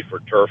 getting ready for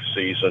turf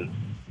season.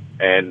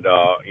 And,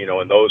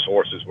 and those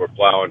horses we're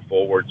plowing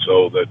forward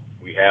so that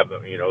we have,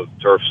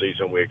 turf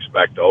season we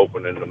expect to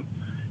open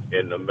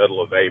in the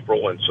middle of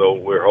April. And so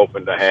we're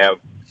hoping to have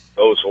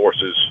those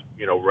horses,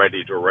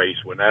 ready to race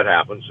when that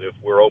happens if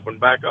we're open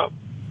back up.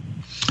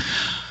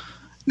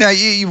 Now,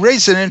 you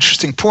raised an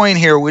interesting point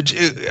here, which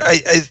I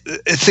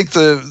think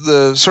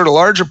the sort of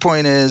larger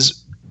point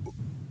is,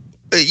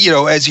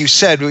 as you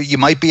said, you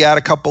might be out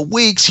a couple of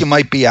weeks, you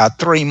might be out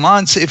 3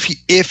 months.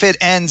 If it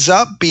ends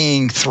up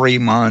being 3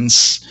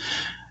 months,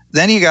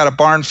 then you got a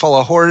barn full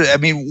of horses. I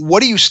mean,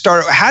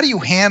 how do you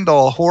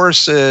handle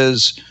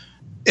horses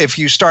if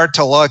you start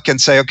to look and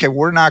say, okay,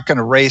 we're not going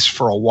to race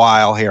for a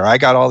while here. I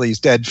got all these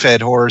dead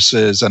fed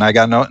horses and I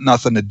got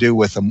nothing to do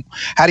with them.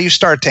 How do you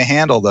start to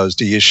handle those?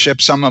 Do you ship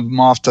some of them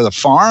off to the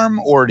farm,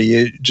 or do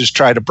you just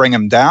try to bring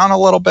them down a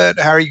little bit?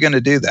 How are you going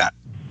to do that?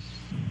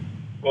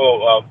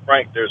 Well,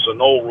 Frank, there's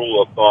an old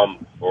rule of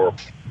thumb for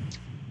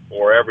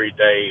every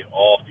day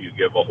off you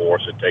give a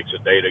horse, it takes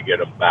a day to get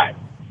them back.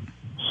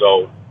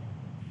 So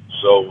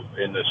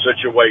in the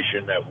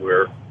situation that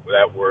we're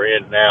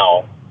in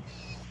now,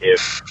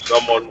 if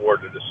someone were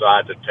to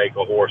decide to take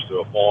a horse to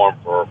a farm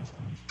for,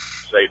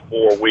 say,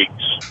 4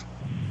 weeks,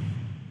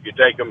 you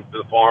take them to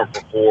the farm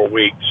for 4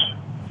 weeks,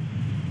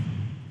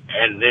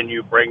 and then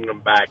you bring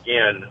them back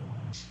in,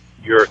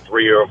 you're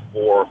 3 or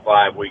 4 or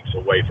 5 weeks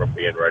away from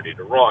being ready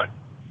to run.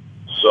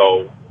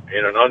 So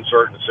in an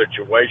uncertain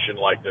situation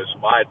like this,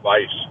 my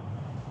advice,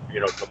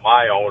 to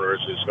my owners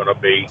is going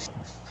to be,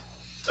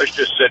 let's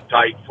just sit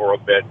tight for a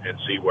bit and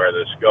see where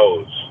this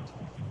goes.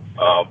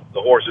 The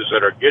horses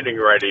that are getting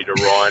ready to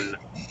run,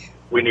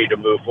 we need to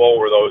move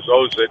forward.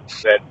 Those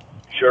that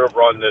should have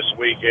run this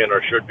weekend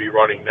or should be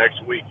running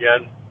next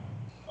weekend,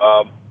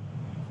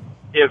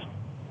 if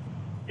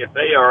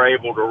they are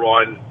able to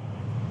run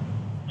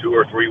 2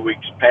 or 3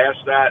 weeks past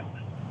that,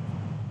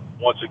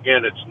 once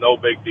again, it's no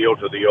big deal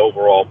to the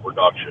overall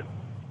production.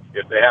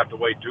 If they have to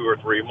wait 2 or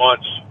 3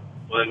 months,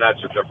 well, then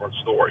that's a different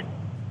story.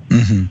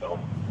 Mm-hmm.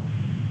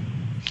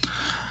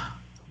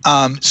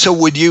 So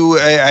would you,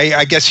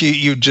 I guess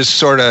you just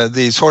sort of,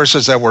 these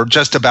horses that were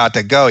just about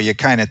to go, you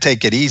kind of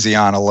take it easy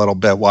on a little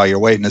bit while you're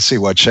waiting to see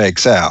what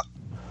shakes out.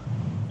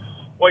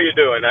 Well, you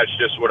do, and that's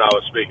just what I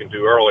was speaking to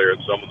earlier.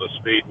 Some of the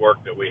speed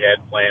work that we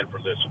had planned for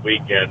this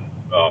weekend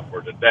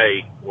for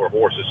today were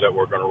horses that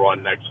were going to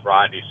run next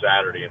Friday,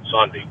 Saturday, and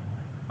Sunday.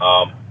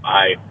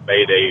 I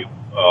made a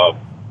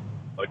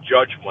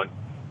judgment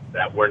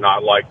that we're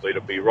not likely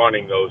to be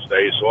running those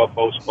days, so I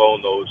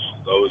postponed those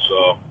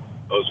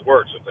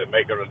works. If they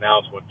make an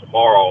announcement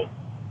tomorrow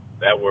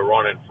that we're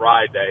running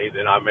Friday,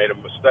 then I made a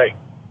mistake.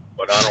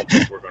 But I don't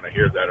think we're going to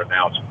hear that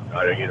announcement.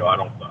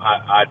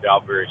 I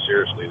doubt very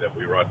seriously that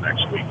we run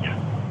next weekend.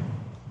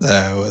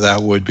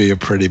 That would be a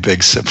pretty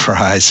big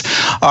surprise.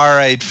 All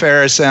right,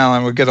 Ferris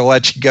Allen, we're going to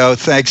let you go.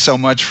 Thanks so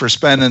much for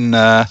spending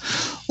a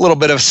little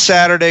bit of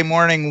Saturday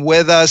morning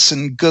with us,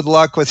 and good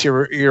luck with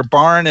your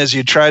barn as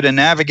you try to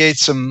navigate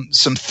some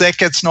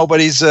thickets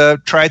nobody's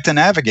tried to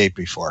navigate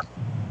before.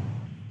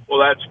 Well,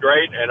 that's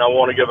great, and I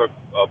want to give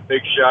a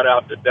big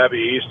shout-out to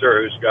Debbie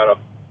Easter, who's got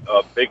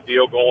a big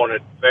deal going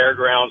at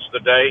Fairgrounds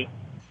today,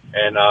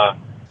 and I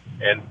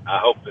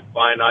hope that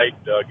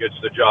Finite gets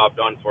the job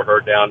done for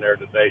her down there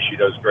today. She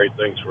does great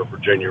things for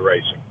Virginia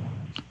racing.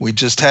 We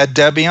just had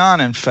Debbie on,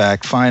 in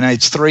fact.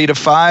 Finite's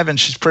 3-5, and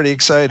she's pretty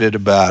excited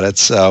about it.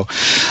 So,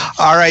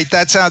 all right,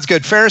 that sounds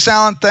good. Ferris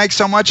Allen, thanks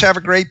so much. Have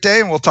a great day,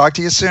 and we'll talk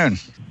to you soon.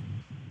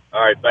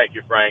 All right, thank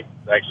you, Frank.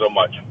 Thanks so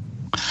much.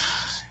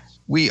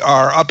 We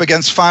are up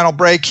against final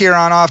break here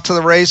on Off to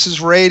the Races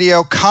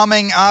Radio.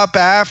 Coming up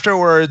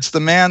afterwards, the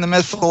man, the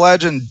myth, the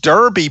legend,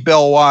 Derby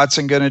Bill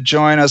Watson, going to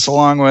join us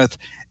along with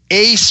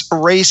ace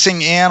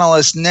racing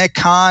analyst Nick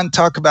Hahn,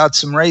 talk about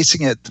some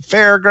racing at the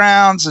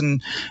fairgrounds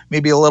and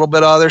maybe a little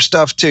bit of other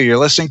stuff too. You're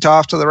listening to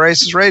Off to the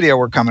Races Radio.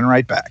 We're coming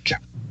right back.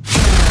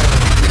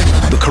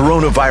 The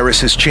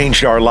coronavirus has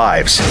changed our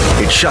lives.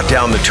 It shut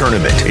down the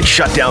tournament. It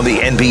shut down the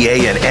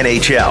NBA and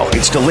NHL.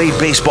 It's delayed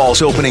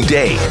baseball's opening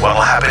day.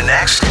 What'll happen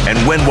next? And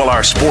when will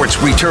our sports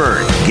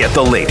return? Get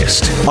the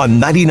latest on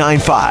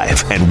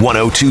 99.5 and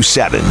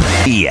 102.7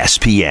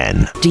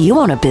 ESPN. Do you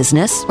own a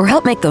business or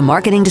help make the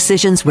marketing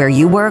decisions where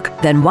you work?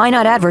 Then why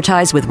not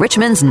advertise with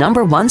Richmond's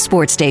 #1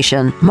 sports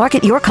station?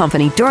 Market your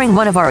company during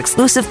one of our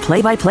exclusive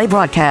play-by-play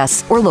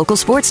broadcasts or local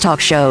sports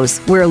talk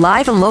shows. We're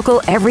live and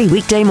local every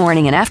weekday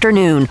morning and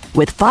afternoon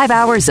with 5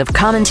 hours of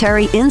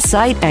commentary,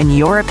 insight, and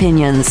your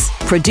opinions.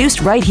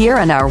 Produced right here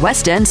in our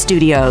West End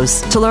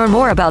studios. To learn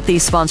more about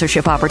these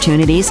sponsorship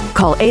opportunities,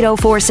 call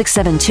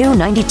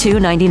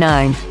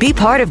 804-672-9299. Be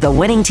part of the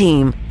winning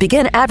team.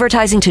 Begin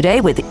advertising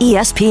today with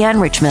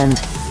ESPN Richmond.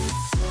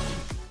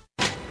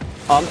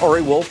 I'm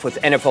Ari Wolf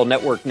with NFL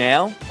Network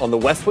Now on the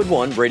Westwood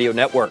One Radio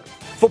Network.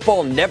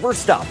 Football never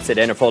stops at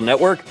NFL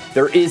Network.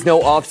 There is no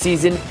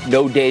offseason,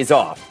 no days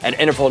off. At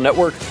NFL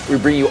Network, we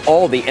bring you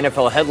all the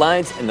NFL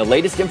headlines and the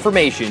latest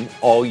information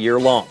all year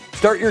long.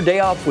 Start your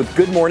day off with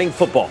Good Morning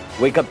Football.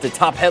 Wake up to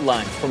top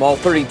headlines from all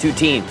 32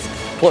 teams,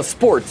 plus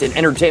sports and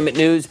entertainment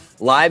news,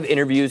 live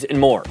interviews, and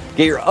more.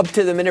 Get your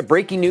up-to-the-minute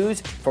breaking news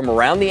from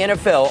around the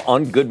NFL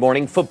on Good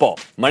Morning Football,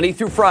 Monday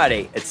through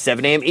Friday at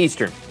 7 a.m.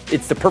 Eastern.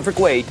 It's the perfect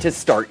way to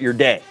start your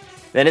day.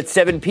 Then at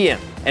 7 p.m.,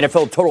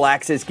 NFL Total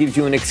Access gives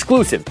you an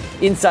exclusive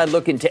inside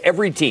look into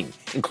every team,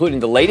 including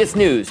the latest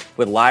news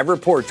with live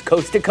reports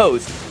coast to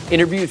coast,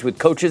 interviews with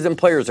coaches and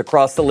players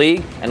across the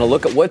league, and a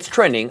look at what's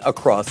trending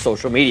across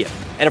social media.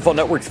 NFL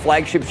Network's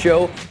flagship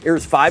show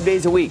airs 5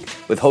 days a week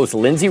with hosts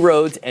Lindsey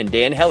Rhodes and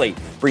Dan Hellie,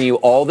 bringing you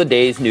all the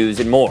day's news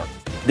and more.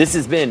 This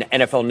has been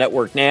NFL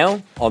Network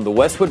Now on the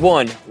Westwood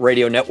One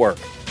Radio Network.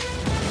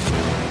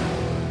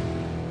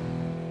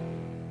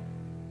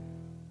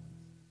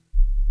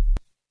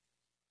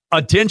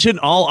 Attention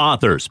all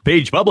authors.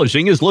 Page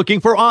Publishing is looking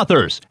for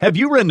authors. Have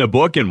you written a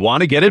book and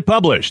want to get it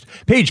published?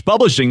 Page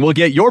Publishing will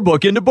get your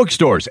book into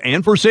bookstores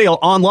and for sale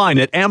online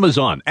at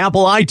Amazon,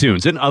 Apple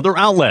iTunes, and other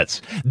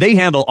outlets. They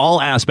handle all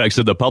aspects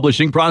of the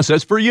publishing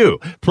process for you.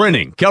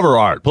 Printing, cover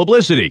art,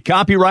 publicity,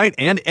 copyright,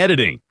 and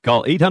editing.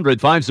 Call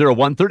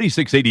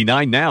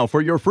 800-501-3689 now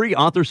for your free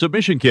author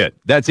submission kit.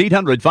 That's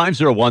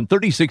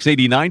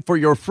 800-501-3689 for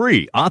your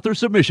free author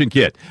submission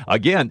kit.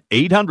 Again,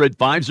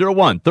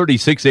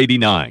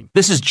 800-501-3689.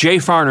 This is Jay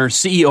Farner,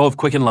 CEO of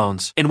Quicken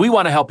Loans, and we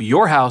want to help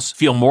your house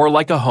feel more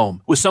like a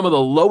home with some of the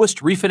lowest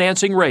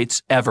refinancing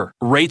rates ever.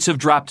 Rates have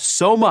dropped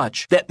so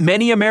much that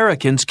many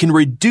Americans can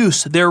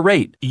reduce their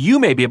rate. You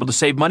may be able to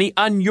save money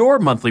on your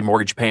monthly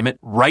mortgage payment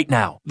right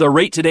now. The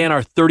rate today on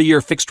our 30-year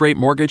fixed-rate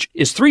mortgage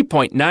is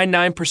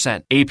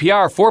 3.99%,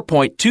 APR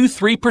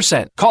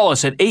 4.23%. Call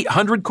us at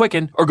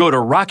 800-QUICKEN or go to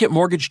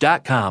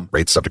rocketmortgage.com.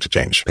 Rates subject to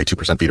change. Pay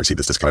 2% fee to receive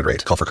this discounted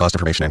rate. Call for cost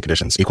information and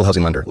conditions. Equal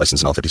housing lender.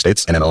 Licensed in all 50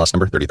 states. NMLS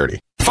number 3030.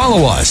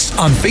 Follow us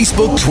on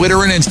Facebook,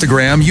 Twitter, and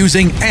Instagram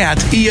using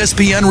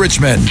 @ESPN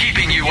Richmond.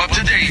 Keeping you up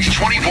to date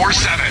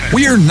 24/7.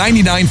 We're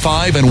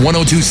 99.5 and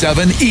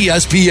 102.7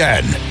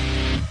 ESPN.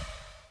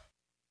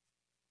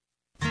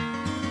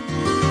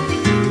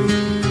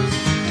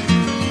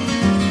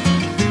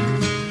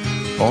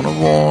 On a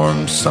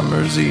warm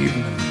summer's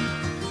evening,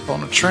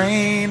 on a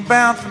train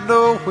bound for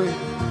nowhere,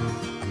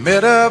 I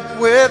met up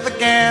with a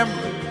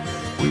gambler.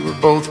 We were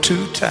both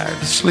too tired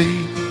to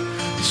sleep,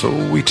 so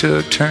we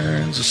took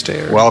turns of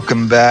staring.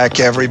 Welcome back,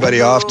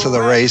 everybody. Off to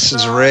the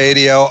Races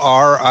Radio.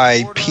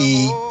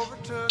 R.I.P.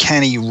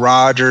 Kenny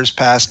Rogers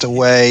passed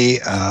away.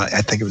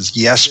 I think it was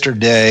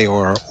yesterday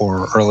or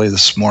early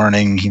this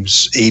morning. He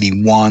was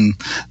 81.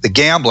 The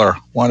Gambler,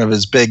 one of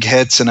his big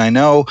hits, and I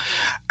know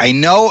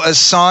a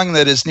song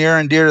that is near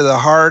and dear to the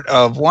heart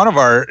of one of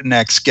our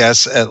next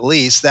guests, at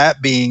least,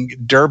 that being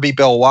Derby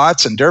Bill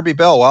Watson. Derby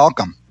Bill,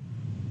 welcome.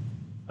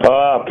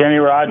 Kenny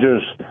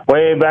Rogers,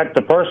 way back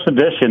the first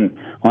edition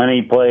when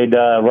he played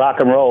rock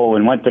and roll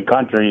and went to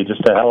country,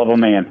 just a hell of a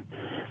man.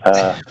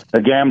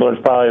 The Gambler is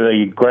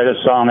probably the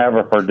greatest song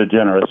ever for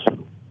degenerates.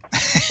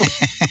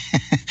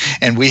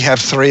 And we have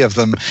three of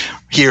them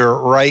here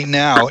right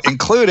now,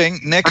 including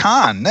Nick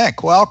Hahn.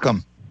 Nick,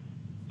 welcome.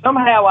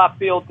 Somehow I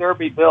feel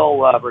Derby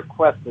Bill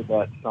requested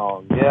that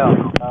song. Yeah.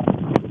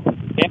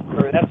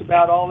 Gambler, that's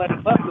about all that's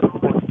left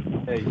of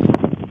it.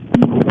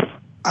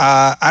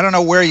 I don't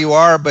know where you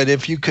are, but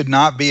if you could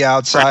not be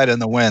outside in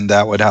the wind,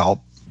 that would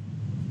help.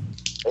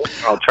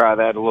 I'll try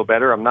that a little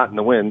better. I'm not in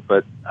the wind,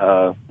 but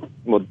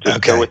we'll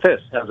just go with this.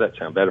 How's that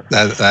sound better?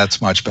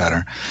 That's much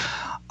better.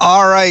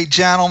 All right,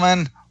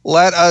 gentlemen,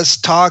 let us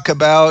talk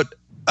about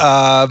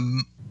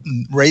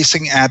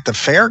racing at the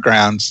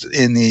fairgrounds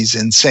in these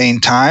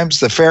insane times.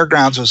 The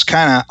fairgrounds was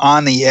kind of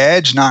on the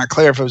edge, not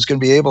clear if it was going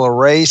to be able to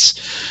race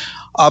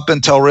up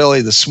until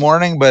really this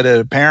morning, but it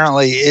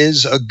apparently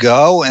is a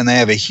go, and they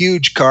have a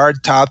huge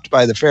card topped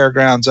by the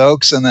Fairgrounds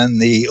Oaks and then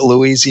the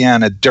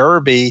Louisiana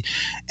Derby.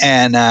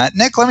 And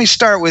Nick, let me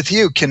start with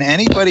you. Can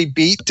anybody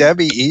beat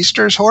Debbie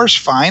Easter's horse,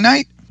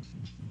 Finite?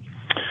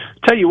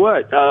 Tell you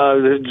what, it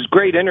was a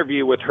great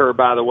interview with her,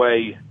 by the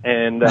way,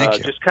 and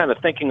just kind of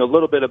thinking a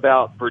little bit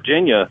about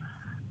Virginia.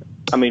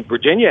 I mean,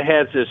 Virginia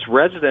has this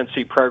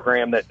residency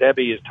program that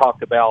Debbie has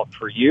talked about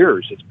for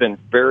years. It's been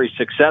very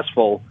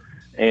successful,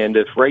 and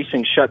if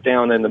racing shut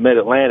down in the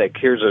Mid-Atlantic,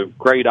 here's a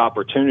great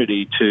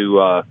opportunity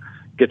to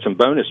get some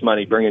bonus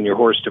money bringing your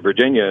horse to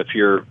Virginia if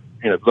you're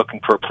looking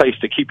for a place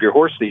to keep your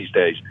horse these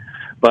days.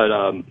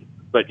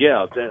 But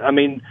yeah, I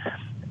mean,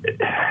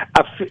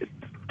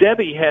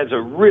 Debbie has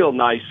a real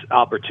nice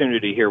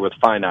opportunity here with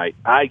Finite.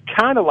 I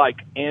kind of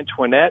like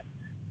Antoinette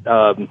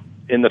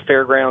in the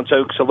Fairgrounds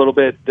Oaks a little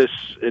bit. This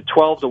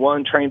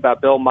 12-1, trained by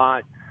Bill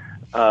Mott,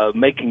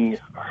 making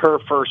her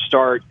first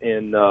start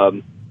in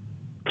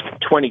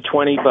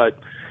 2020. But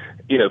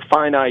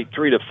Finite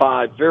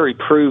 3-5, very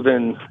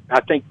proven.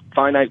 I think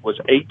Finite was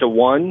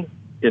 8-1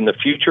 in the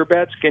future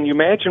bets. Can you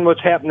imagine what's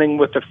happening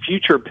with the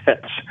future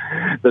bets?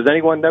 Does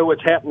anyone know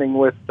what's happening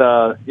with,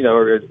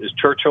 is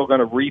Churchill going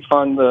to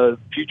refund the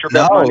future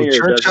bet money? No,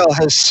 Churchill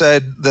has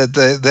said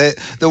that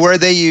the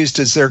word they used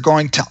is they're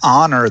going to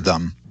honor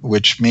them,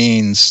 which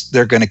means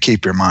they're going to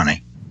keep your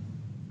money.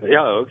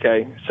 Yeah,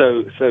 okay.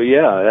 So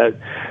yeah,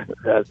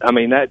 I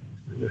mean, that,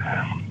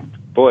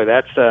 boy,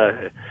 that's,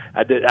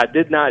 I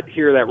did not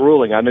hear that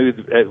ruling. I knew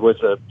it was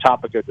a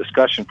topic of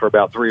discussion for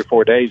about 3 or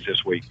 4 days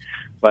this week.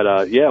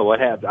 But yeah, what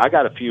happened? I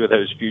got a few of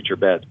those future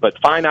bets. But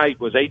Finite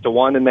was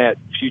 8-1 in that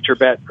future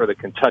bet for the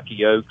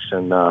Kentucky Oaks,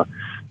 and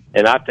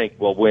I think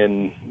will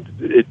win.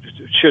 It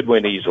should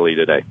win easily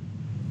today.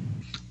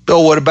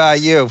 Bill, what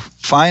about you?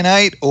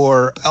 Finite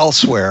or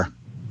elsewhere?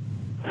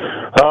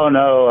 Oh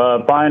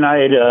no,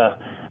 Finite.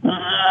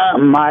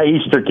 My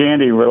Easter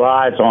candy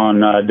relies on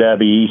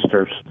Debbie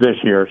Easters this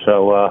year,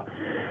 so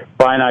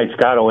Finite's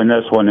got to win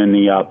this one in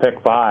the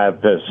pick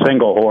 5. The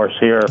single horse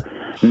here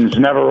has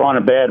never run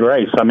a bad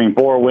race. I mean,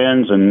 4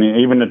 wins, and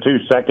even the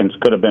 2 seconds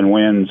could have been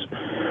wins.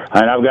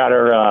 And I've got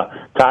her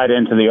tied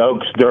into the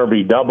Oaks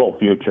Derby double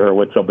future,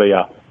 which will be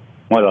I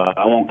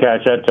won't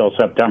catch that till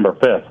September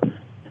 5th.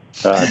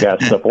 I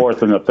guess the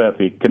 4th and the 5th.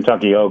 The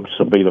Kentucky Oaks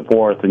will be the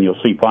 4th, and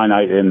you'll see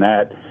Finite in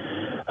that.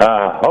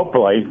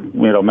 Hopefully,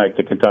 it'll make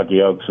the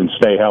Kentucky Oaks and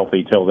stay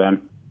healthy till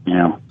then.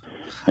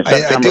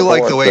 I do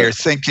like the way you're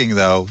thinking,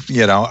 though.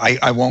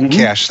 I won't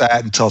cash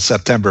that until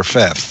September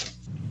 5th.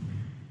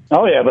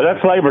 Oh, yeah, but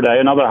that's Labor Day,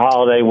 another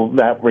holiday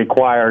that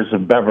requires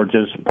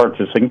beverages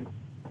purchasing.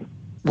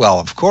 Well,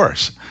 of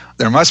course.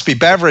 There must be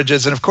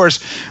beverages. And, of course,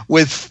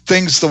 with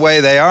things the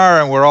way they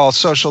are and we're all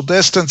social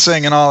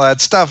distancing and all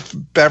that stuff,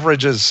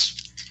 beverages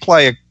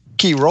play a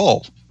key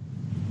role.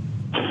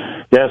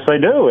 Yes, they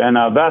do. And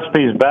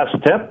Vespi's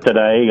best tip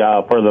today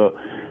for the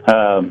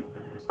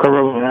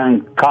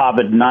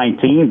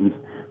COVID-19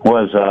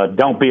 was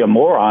don't be a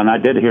moron. I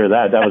did hear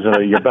that. That was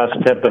your best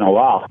tip in a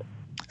while.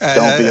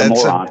 Don't be a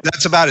moron.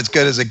 That's about as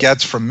good as it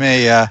gets from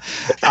me. I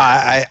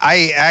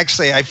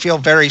feel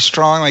very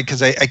strongly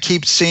because I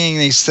keep seeing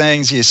these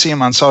things. You see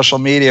them on social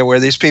media where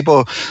these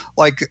people,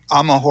 like,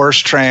 I'm a horse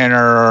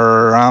trainer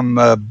or I'm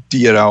a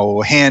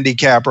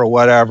handicapper or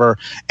whatever,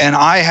 and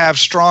I have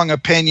strong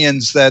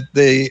opinions that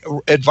the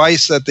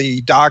advice that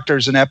the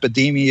doctors and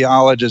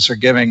epidemiologists are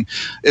giving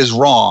is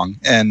wrong,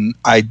 and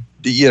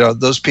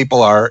those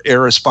people are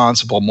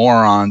irresponsible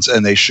morons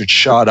and they should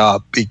shut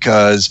up,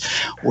 because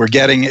we're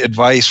getting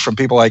advice from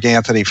people like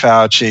Anthony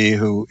Fauci,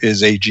 who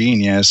is a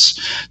genius,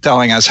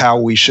 telling us how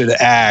we should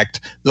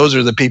act. Those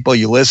are the people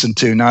you listen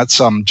to, not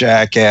some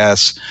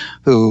jackass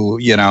who,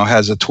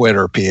 has a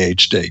Twitter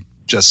PhD.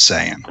 Just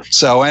saying.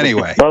 So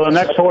anyway. Well, the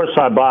next horse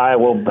I buy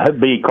will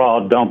be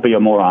called Don't Be a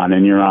Moron,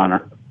 in your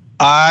honor.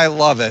 I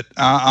love it.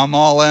 I'm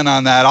all in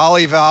on that. I'll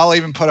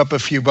even put up a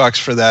few bucks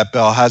for that,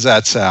 Bill. How's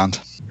that sound?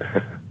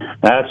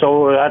 That's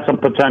a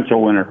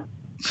potential winner.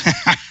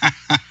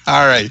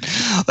 All right.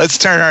 Let's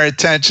turn our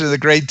attention to the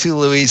Grade 2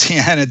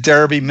 Louisiana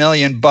Derby, $1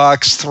 million,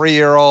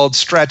 3-year-old,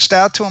 stretched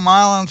out to 1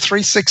 mile and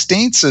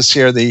 3/16 this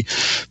year, the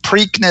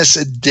Preakness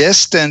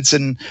distance.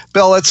 And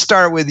Bill, let's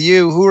start with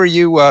you. Who do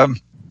you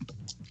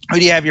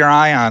have your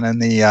eye on in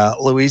the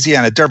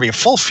Louisiana Derby? A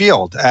full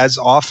field, as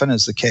often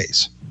is the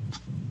case.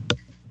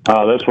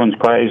 Oh, this one's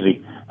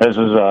crazy. This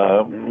is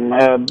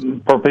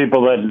for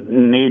people that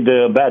need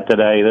to bet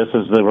today. This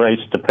is the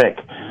race to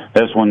pick.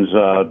 This one's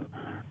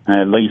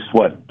at least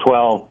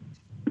 12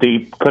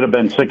 deep. Could have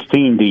been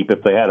 16 deep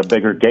if they had a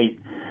bigger gate.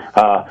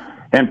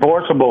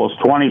 Enforceable is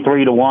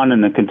 23-1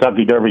 in the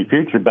Kentucky Derby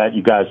future bet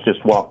you guys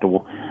just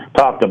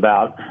talked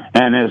about,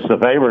 and is the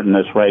favorite in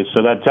this race.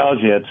 So that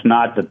tells you it's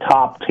not the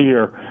top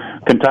tier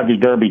Kentucky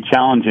Derby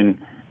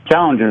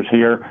challengers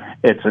here.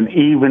 It's an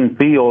even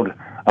field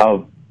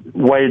of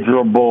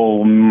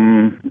wagerable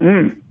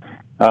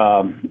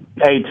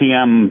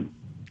ATM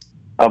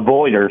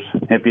avoiders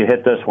if you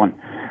hit this one.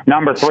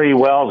 Number 3,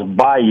 Wells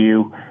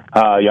Bayou.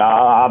 I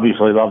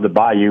obviously love the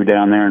Bayou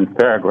down there in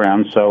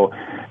Fairgrounds. So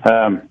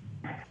I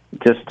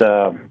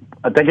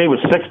think he was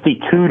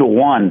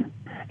 62-1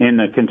 in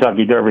the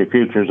Kentucky Derby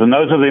futures, and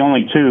those are the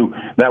only 2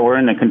 that were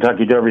in the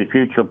Kentucky Derby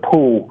future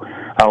pool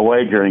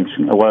wagerings.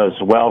 Was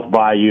Wells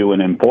Bayou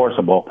and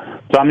Enforceable.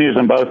 So I'm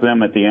using both of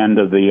them at the end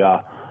of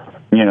the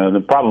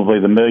probably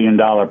the $1 million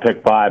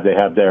pick 5 they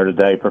have there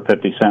today for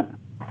 50 cents.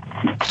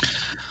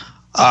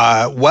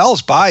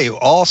 Wells Bayou,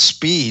 all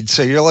speed,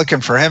 so you're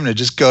looking for him to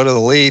just go to the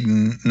lead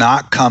and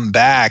not come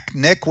back.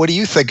 Nick, what do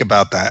you think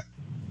about that?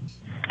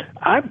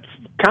 I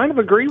kind of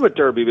agree with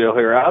Derby Bill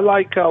here. I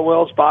like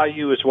Wells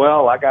Bayou as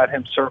well. I got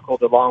him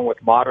circled along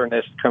with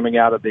Modernist coming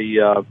out of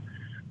the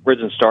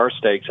Risen Star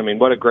Stakes. I mean,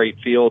 what a great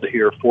field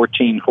here,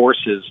 14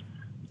 horses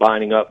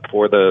lining up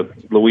for the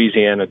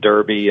Louisiana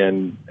Derby,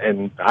 and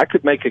I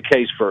could make a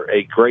case for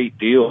a great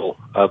deal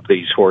of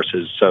these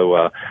horses.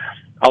 So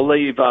I'll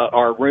leave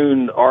our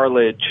Rune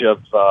Arledge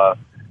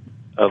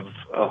of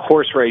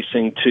horse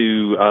racing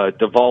to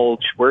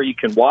divulge where you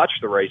can watch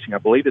the racing. I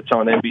believe it's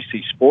on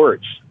NBC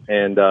Sports,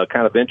 and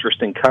kind of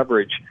interesting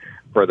coverage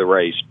for the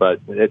race.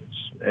 But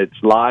it's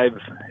live,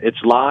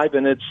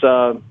 and it's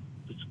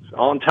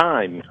on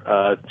time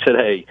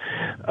today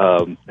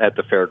at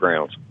the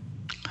fairgrounds.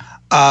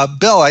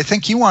 Bill, I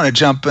think you want to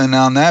jump in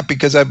on that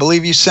because I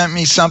believe you sent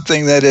me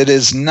something that it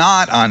is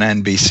not on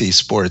NBC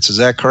Sports. Is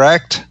that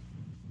correct?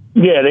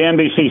 Yeah, the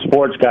NBC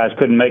Sports guys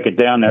couldn't make it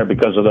down there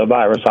because of the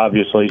virus,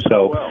 obviously.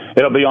 So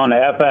it'll be on the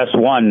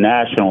FS1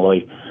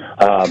 nationally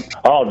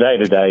all day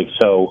today.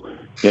 So,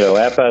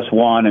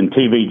 FS1 and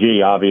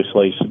TVG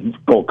obviously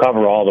will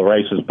cover all the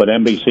races, but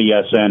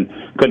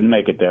NBCSN couldn't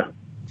make it there.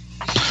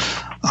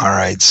 All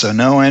right, so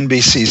no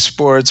NBC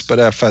Sports, but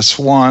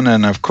FS1,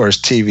 and of course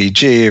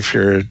TVG if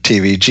you're a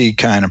TVG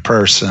kind of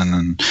person,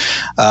 and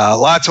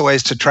lots of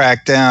ways to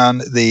track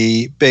down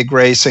the big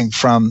racing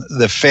from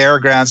the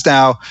fairgrounds.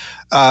 Now,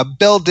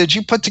 Bill, did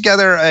you put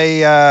together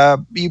a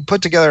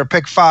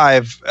pick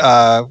 5,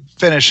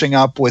 finishing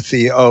up with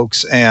the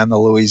Oaks and the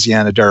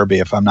Louisiana Derby,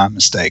 if I'm not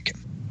mistaken?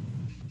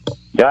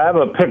 Yeah, I have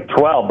a pick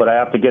 12, but I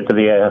have to get to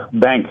the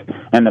bank,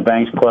 and the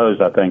bank's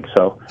closed, I think.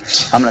 So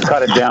I'm going to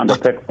cut it down to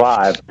pick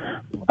 5.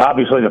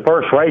 Obviously, the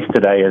first race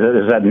today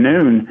is at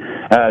noon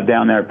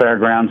down there at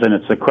Fairgrounds, and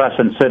it's the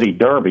Crescent City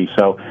Derby.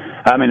 So,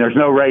 I mean, there's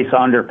no race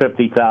under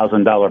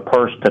 $50,000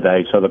 purse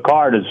today. So the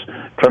card is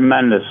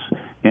tremendous,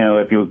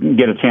 if you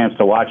get a chance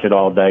to watch it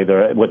all day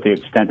with the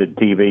extended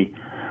TV.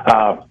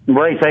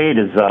 Race 8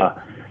 is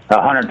a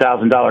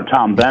 $100,000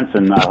 Tom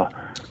Benson.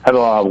 Have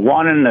a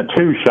 1 and a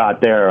 2 shot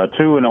there, a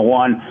 2 and a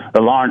 1.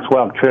 The Lawrence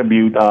Welk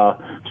Tribute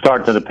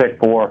start to the pick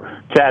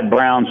 4. Chad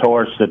Brown's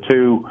horse, the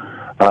 2,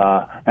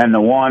 and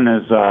the 1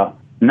 is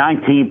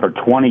 19 for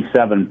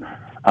 27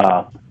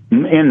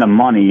 in the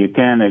money. You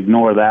can't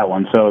ignore that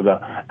one. So the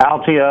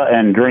Altia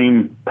and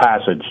Dream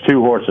Passage,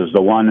 2 horses,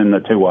 the 1 and the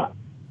 2.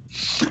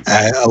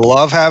 I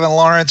love having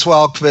Lawrence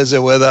Welk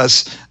visit with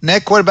us.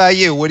 Nick, what about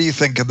you? What do you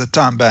think of the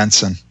Tom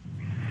Benson?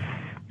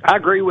 I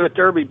agree with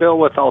Derby Bill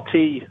with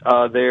Alti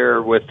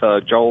there with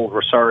Joel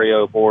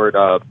Rosario aboard.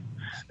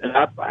 And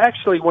I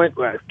actually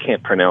I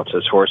can't pronounce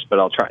this horse, but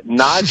I'll try.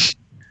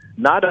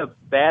 Not a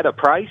bad a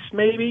price,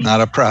 maybe? Not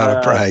a proud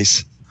a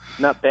price.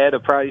 Not bad a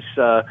price.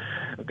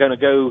 I'm going to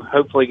go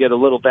hopefully get a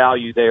little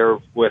value there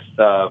with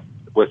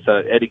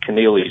Eddie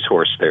Keneally's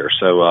horse there.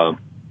 So,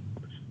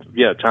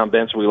 Tom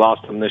Benson, we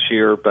lost him this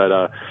year,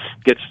 but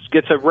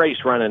gets a race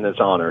run in his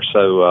honor.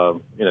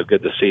 So,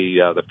 good to see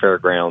the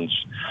fairgrounds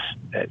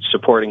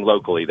supporting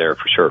locally there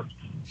for sure.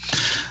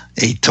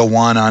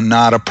 8-1 on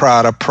Not a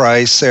Prada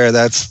price there.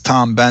 That's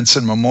Tom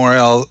Benson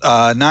Memorial.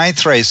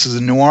 9th race is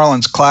the New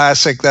Orleans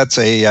Classic. That's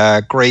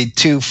a grade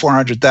 2,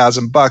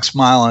 $400,000,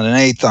 mile and an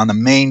eighth on the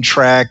main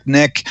track.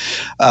 Nick,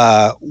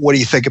 what do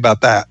you think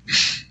about that?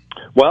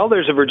 Well,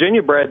 there's a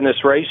Virginia bred in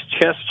this race,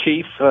 Chess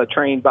Chief,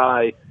 trained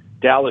by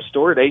Dallas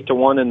Stewart,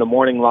 8-1 in the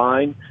morning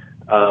line.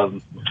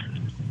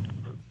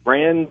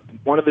 Ran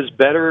one of his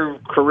better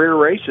career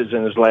races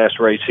in his last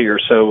race here,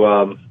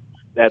 so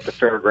at the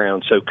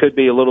fairgrounds. So could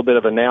be a little bit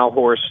of a now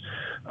horse.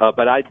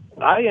 But I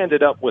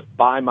ended up with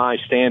By My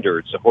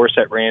Standards, a horse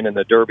that ran in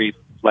the Derby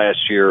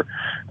last year.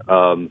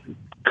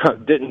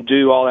 Didn't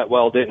do all that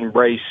well, didn't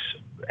race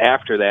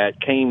after that.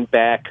 Came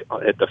back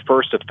at the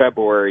 1st of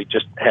February,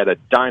 just had a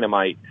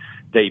dynamite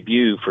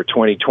debut for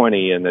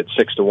 2020, and at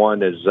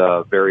 6-1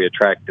 is very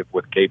attractive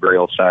with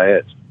Gabriel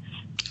Saez.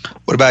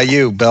 What about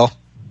you, Bill?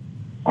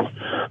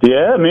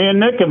 Yeah, me and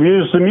Nick have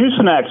used the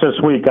Mucinex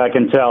this week, I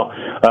can tell.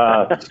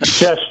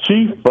 Chess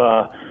Chief,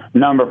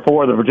 number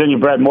 4, the Virginia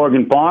bred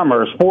Morgan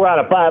Farmer, is 4 out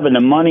of 5 in the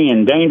money,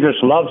 and Dangerous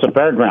loves the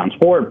fairgrounds.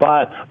 4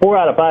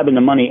 out of 5 in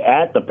the money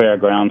at the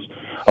fairgrounds.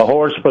 A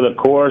horse for the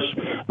course.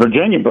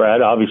 Virginia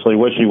bred, obviously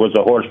wish he was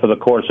a horse for the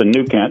course in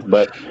New Kent,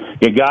 but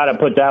you got to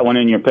put that one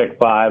in your pick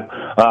 5.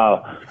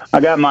 I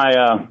got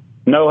my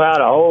know how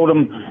to hold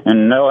 'em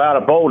and know how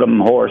to fold 'em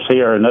horse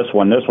here in this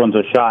one. This one's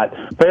a shot.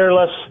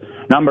 Fearless,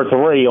 number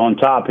 3 on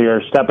top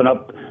here, stepping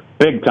up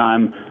big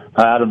time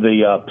out of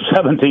the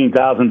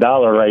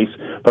 $17,000 race.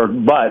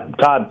 But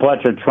Todd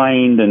Pletcher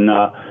trained, and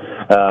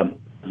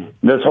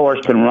this horse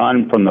can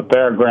run from the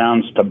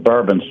fairgrounds to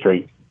Bourbon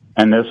Street.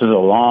 And this is a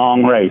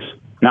long race,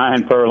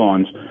 9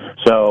 furlongs.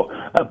 So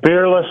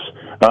Fearless,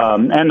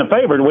 and the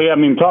favorite we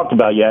haven't even talked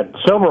about yet,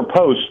 Silver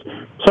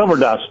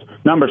Dust,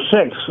 number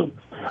 6.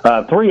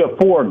 3 of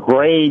 4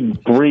 grade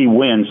 3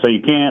 wins, so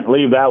you can't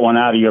leave that one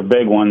out of your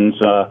big ones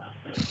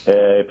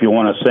if you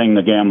want to sing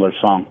the gambler's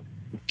song.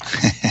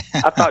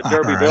 I thought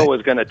Derby Bill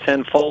was going to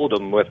tenfold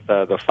them with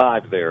the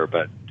 5 there,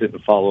 but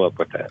didn't follow up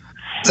with that.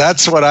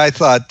 That's what I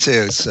thought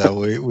too. So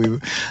we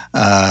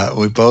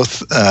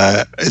both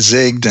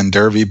zigged and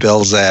Derby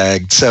Bill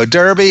zagged. So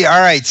Derby, all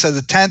right. So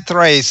the 10th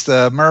race,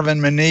 the Mervyn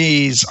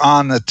Manise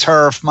on the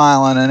turf,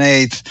 mile and an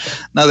eighth,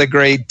 another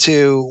grade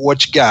 2.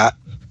 What you got?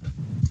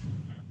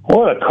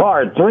 What a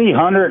card!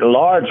 300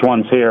 large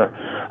ones here.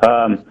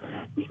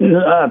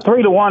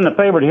 3-1, the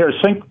favorite here.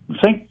 Sync.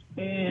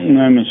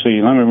 Let me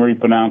see. Let me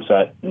repronounce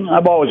that.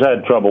 I've always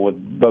had trouble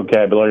with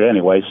vocabulary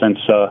anyway since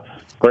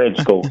grade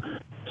school.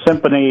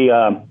 Symphony is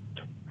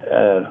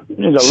a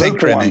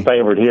lukewarm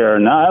favorite here.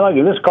 Now, I like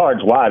it. This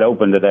card's wide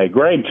open today.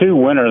 Grade 2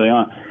 winner.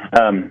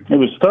 It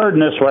was third in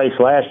this race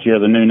last year,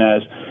 the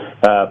Nunez,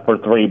 for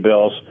 3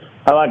 bills.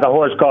 I like a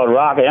horse called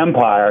Rock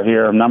Empire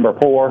here, number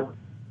 4.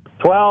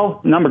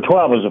 Number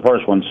 12 is the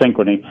first one,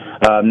 Synchrony.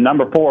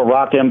 Number 4,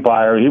 Rock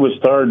Empire. He was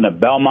third in the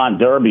Belmont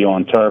Derby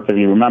on turf, if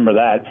you remember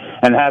that,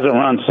 and hasn't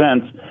run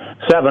since.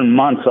 7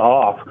 months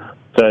off.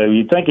 So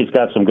you'd think he's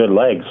got some good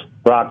legs,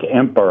 Rock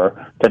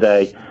Emperor,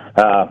 today,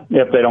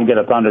 if they don't get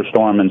a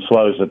thunderstorm and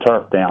slows the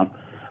turf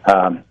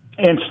down.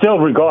 In still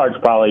regards,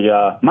 probably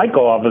might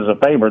go off as a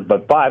favorite,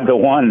 but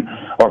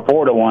 5-1 or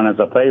 4-1 as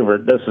a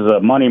favorite. This is a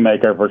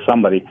moneymaker for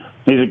somebody.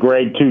 He's a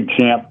grade 2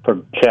 champ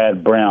for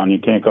Chad Brown. You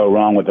can't go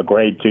wrong with a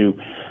grade 2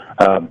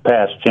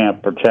 past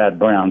champ for Chad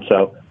Brown.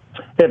 So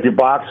if you're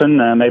boxing,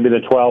 maybe the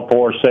 12,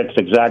 4, 6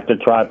 exacta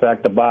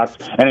trifecta box,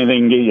 anything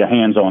you can get your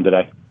hands on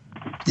today.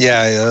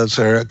 Yeah, those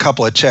are a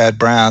couple of Chad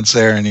Browns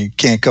there, and you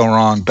can't go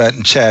wrong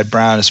betting Chad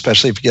Brown,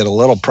 especially if you get a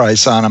little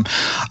price on him.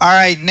 All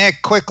right,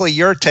 Nick, quickly,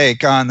 your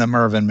take on the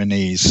Mervyn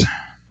Manise.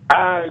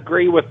 I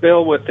agree with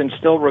Bill with in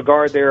still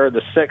regard there.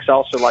 The 6,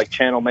 also like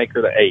Channel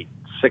Maker, the 8,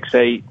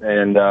 6-8,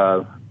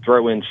 and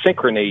throw in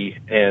Synchrony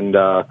and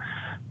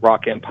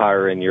Rock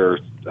Empire in your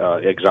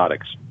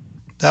exotics.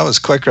 That was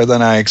quicker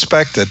than I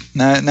expected.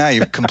 Now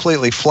you've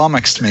completely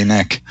flummoxed me,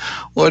 Nick.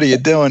 What are you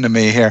doing to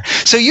me here?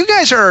 So you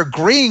guys are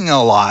agreeing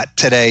a lot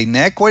today,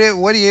 Nick. What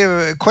do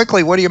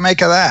you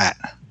make of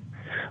that?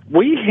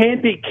 We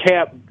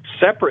handicap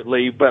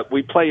separately, but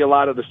we play a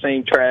lot of the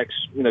same tracks,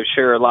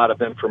 share a lot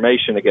of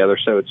information together,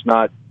 so it's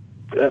not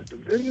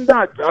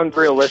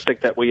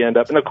unrealistic that we end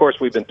up, and of course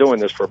we've been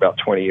doing this for about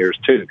 20 years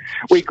too.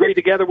 We agreed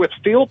together with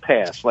Field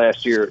Pass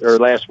last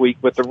week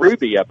with the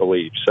Ruby, I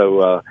believe.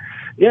 So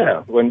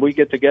yeah, when we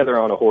get together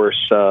on a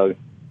horse,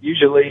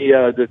 usually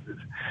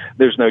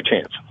there's no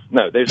chance.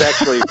 No, there's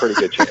actually a pretty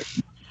good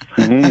chance.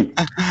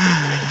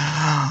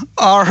 Mm-hmm.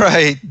 All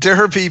right,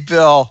 Derby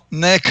Bill,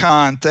 Nick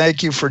Hahn,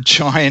 thank you for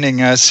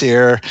joining us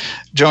here,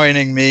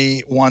 joining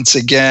me once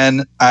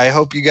again. I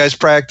hope you guys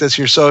practice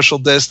your social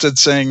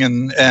distancing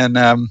and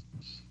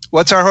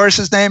what's our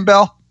horse's name,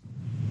 Bill?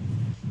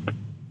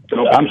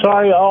 I'm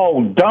sorry.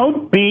 Oh,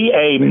 don't be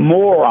a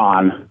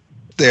moron.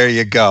 There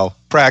you go.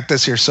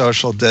 Practice your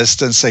social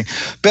distancing.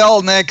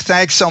 Bill, Nick,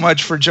 thanks so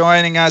much for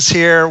joining us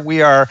here.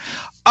 We are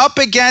up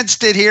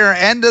against it here,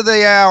 end of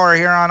the hour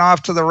here on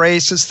Off to the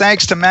Races.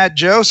 Thanks to Matt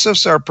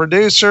Josephs, our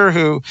producer,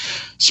 who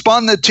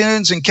spun the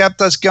tunes and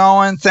kept us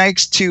going.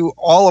 Thanks to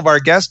all of our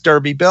guests,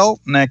 Derby Bill,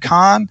 Nick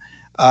Hahn,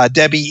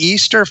 Debbie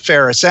Easter,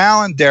 Ferris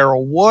Allen,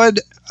 Daryl Wood.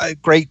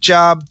 Great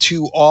job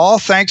to all.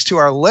 Thanks to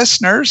our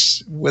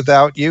listeners.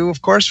 Without you,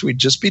 of course, we'd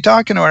just be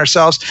talking to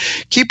ourselves.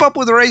 Keep up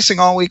with racing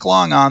all week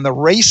long on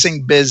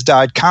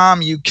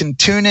theracingbiz.com. You can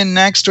tune in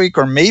next week,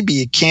 or maybe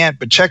you can't,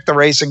 but check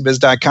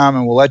theracingbiz.com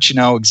and we'll let you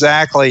know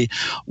exactly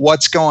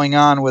what's going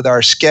on with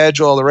our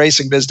schedule.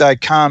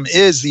 Theracingbiz.com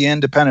is the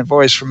independent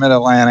voice for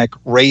Mid-Atlantic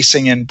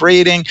racing and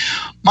breeding.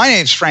 My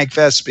name's Frank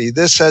Vespi.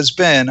 This has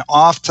been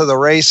Off to the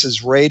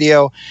Races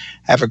Radio.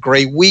 Have a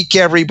great week,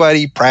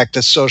 everybody.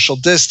 Practice social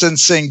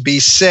distancing.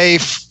 Be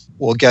safe.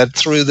 We'll get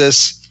through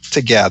this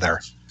together.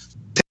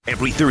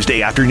 Every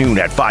Thursday afternoon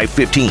at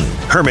 5:15,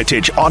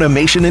 Hermitage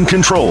Automation and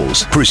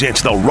Controls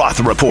presents the Roth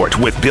Report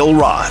with Bill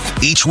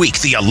Roth. Each week,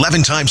 the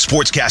 11-time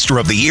Sportscaster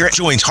of the Year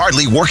joins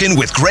Hardly Working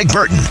with Greg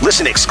Burton.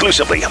 Listen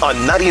exclusively on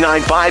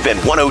 99.5 and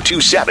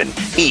 102.7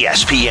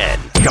 ESPN.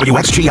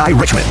 WXGI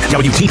Richmond,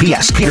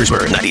 WTPS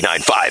Petersburg,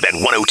 99.5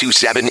 and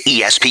 102.7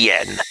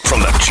 ESPN.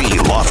 From the G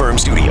Law Firm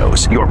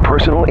Studios, your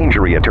personal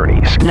injury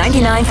attorneys.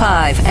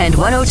 99.5 and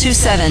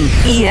 102.7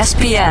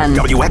 ESPN.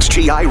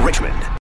 WXGI Richmond.